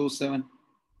 14.27.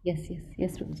 Yes,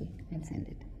 Prabhuji. I'll send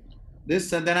it.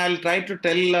 This, and then I'll try to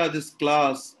tell this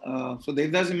class. So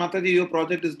Devdasi Mataji, your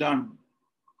project is done.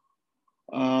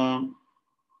 So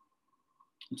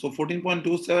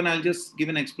 14.27, I'll just give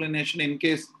an explanation in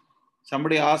case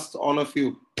somebody asks all of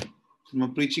you from a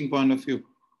preaching point of view.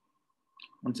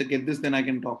 Once I get this, then I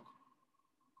can talk.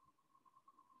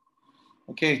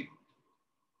 Okay.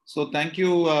 So thank you,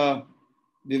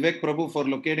 Vivek Prabhu, for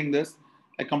locating this.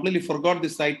 I completely forgot the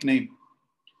site name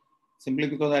simply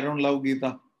because I don't love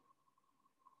Gita.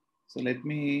 So let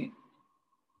me,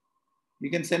 you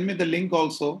can send me the link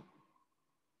also,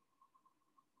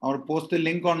 or post the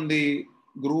link on the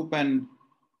group and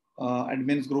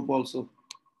admins group also.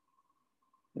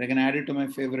 I can add it to my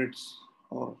favorites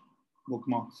or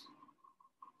bookmarks.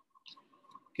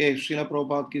 Okay, Srila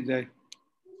Prabhupada ki jai.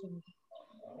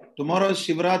 Tomorrow is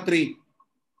Shivratri,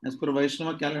 as per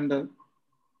Vaishnava calendar.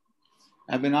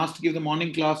 I've been asked to give the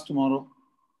morning class tomorrow.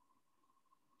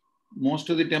 Most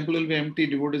of the temple will be empty.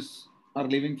 Devotees are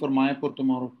leaving for Mayapur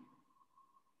tomorrow.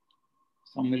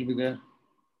 Some will be there.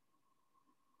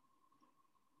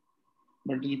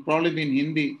 But it will probably be in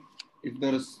Hindi if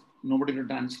there is nobody to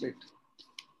translate,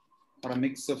 or a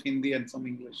mix of Hindi and some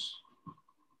English.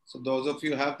 So those of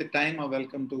you who have the time are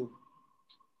welcome to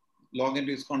log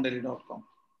into iskcondaily.com.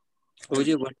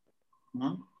 Prabhuji,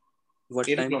 Huh? what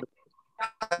 8 time? o'clock.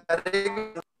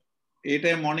 8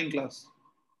 a.m. morning class.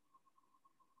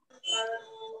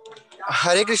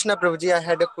 Hare Krishna, Prabhuji, I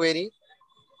had a query.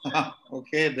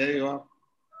 Okay, there you are.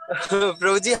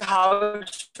 Prabhuji, how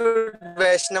should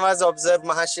Vaishnavas observe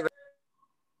Mahashiva?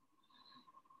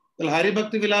 Well, Hari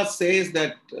Bhakti Vilas says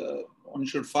that one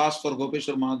should fast for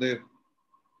Gopeshwar Mahadev.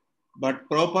 But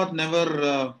Prabhupada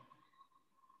never,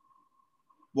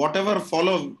 whatever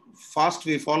fast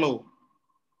we follow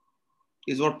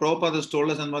is what Prabhupada has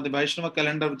told us and what the Vaishnava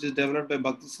calendar, which is developed by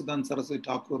Bhaktisiddhanta Saraswati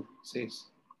Thakur, says.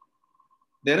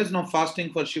 There is no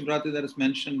fasting for Shivratri that is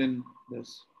mentioned in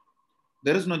this.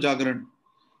 There is no Jagaran.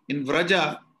 In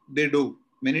Vraja, they do.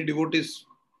 Many devotees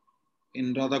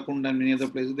in Radhakund and many other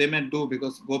places, they may do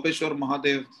because Gopeshwar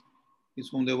Mahadev is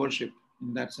whom they worship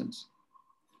in that sense.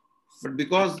 But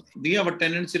because we have a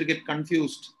tendency to get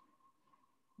confused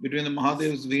between the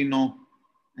Mahadevs we know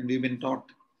and we've been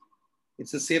taught,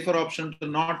 it's a safer option to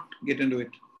not get into it.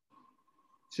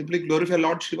 Simply glorify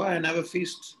Lord Shiva and have a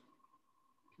feast.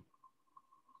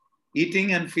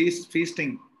 Eating and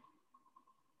feasting.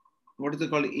 What is it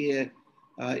called?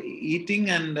 Eating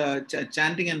and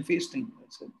chanting and feasting.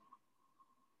 That's it.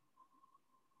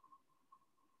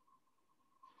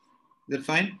 Is that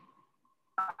fine?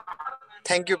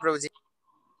 Thank you, Prabhuji.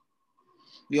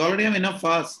 We already have enough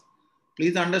fast.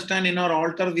 Please understand, in our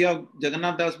altar we have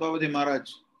Jagannath Das Babaji Maharaj.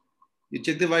 You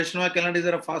check the Vaishnava calendar, is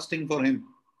there a fasting for him?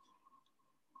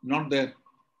 Not there.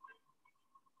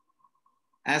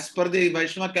 As per the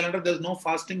Vaishnava calendar, there is no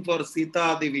fasting for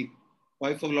Sita Devi,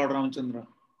 wife of Lord Ramachandra.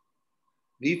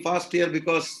 We fast here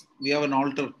because we have an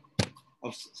altar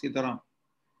of Sitaram.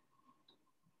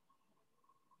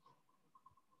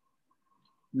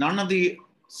 None of the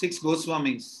 6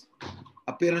 Goswamis,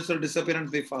 appearance or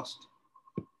disappearance, they fast.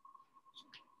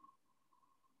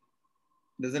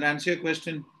 Does that answer your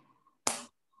question?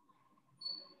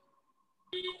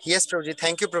 Yes, Prabhuji.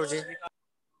 Thank you, Prabhuji.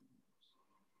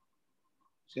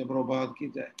 Shri Prabhupada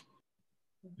ki jai.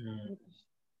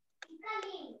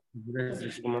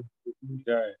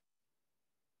 Jai.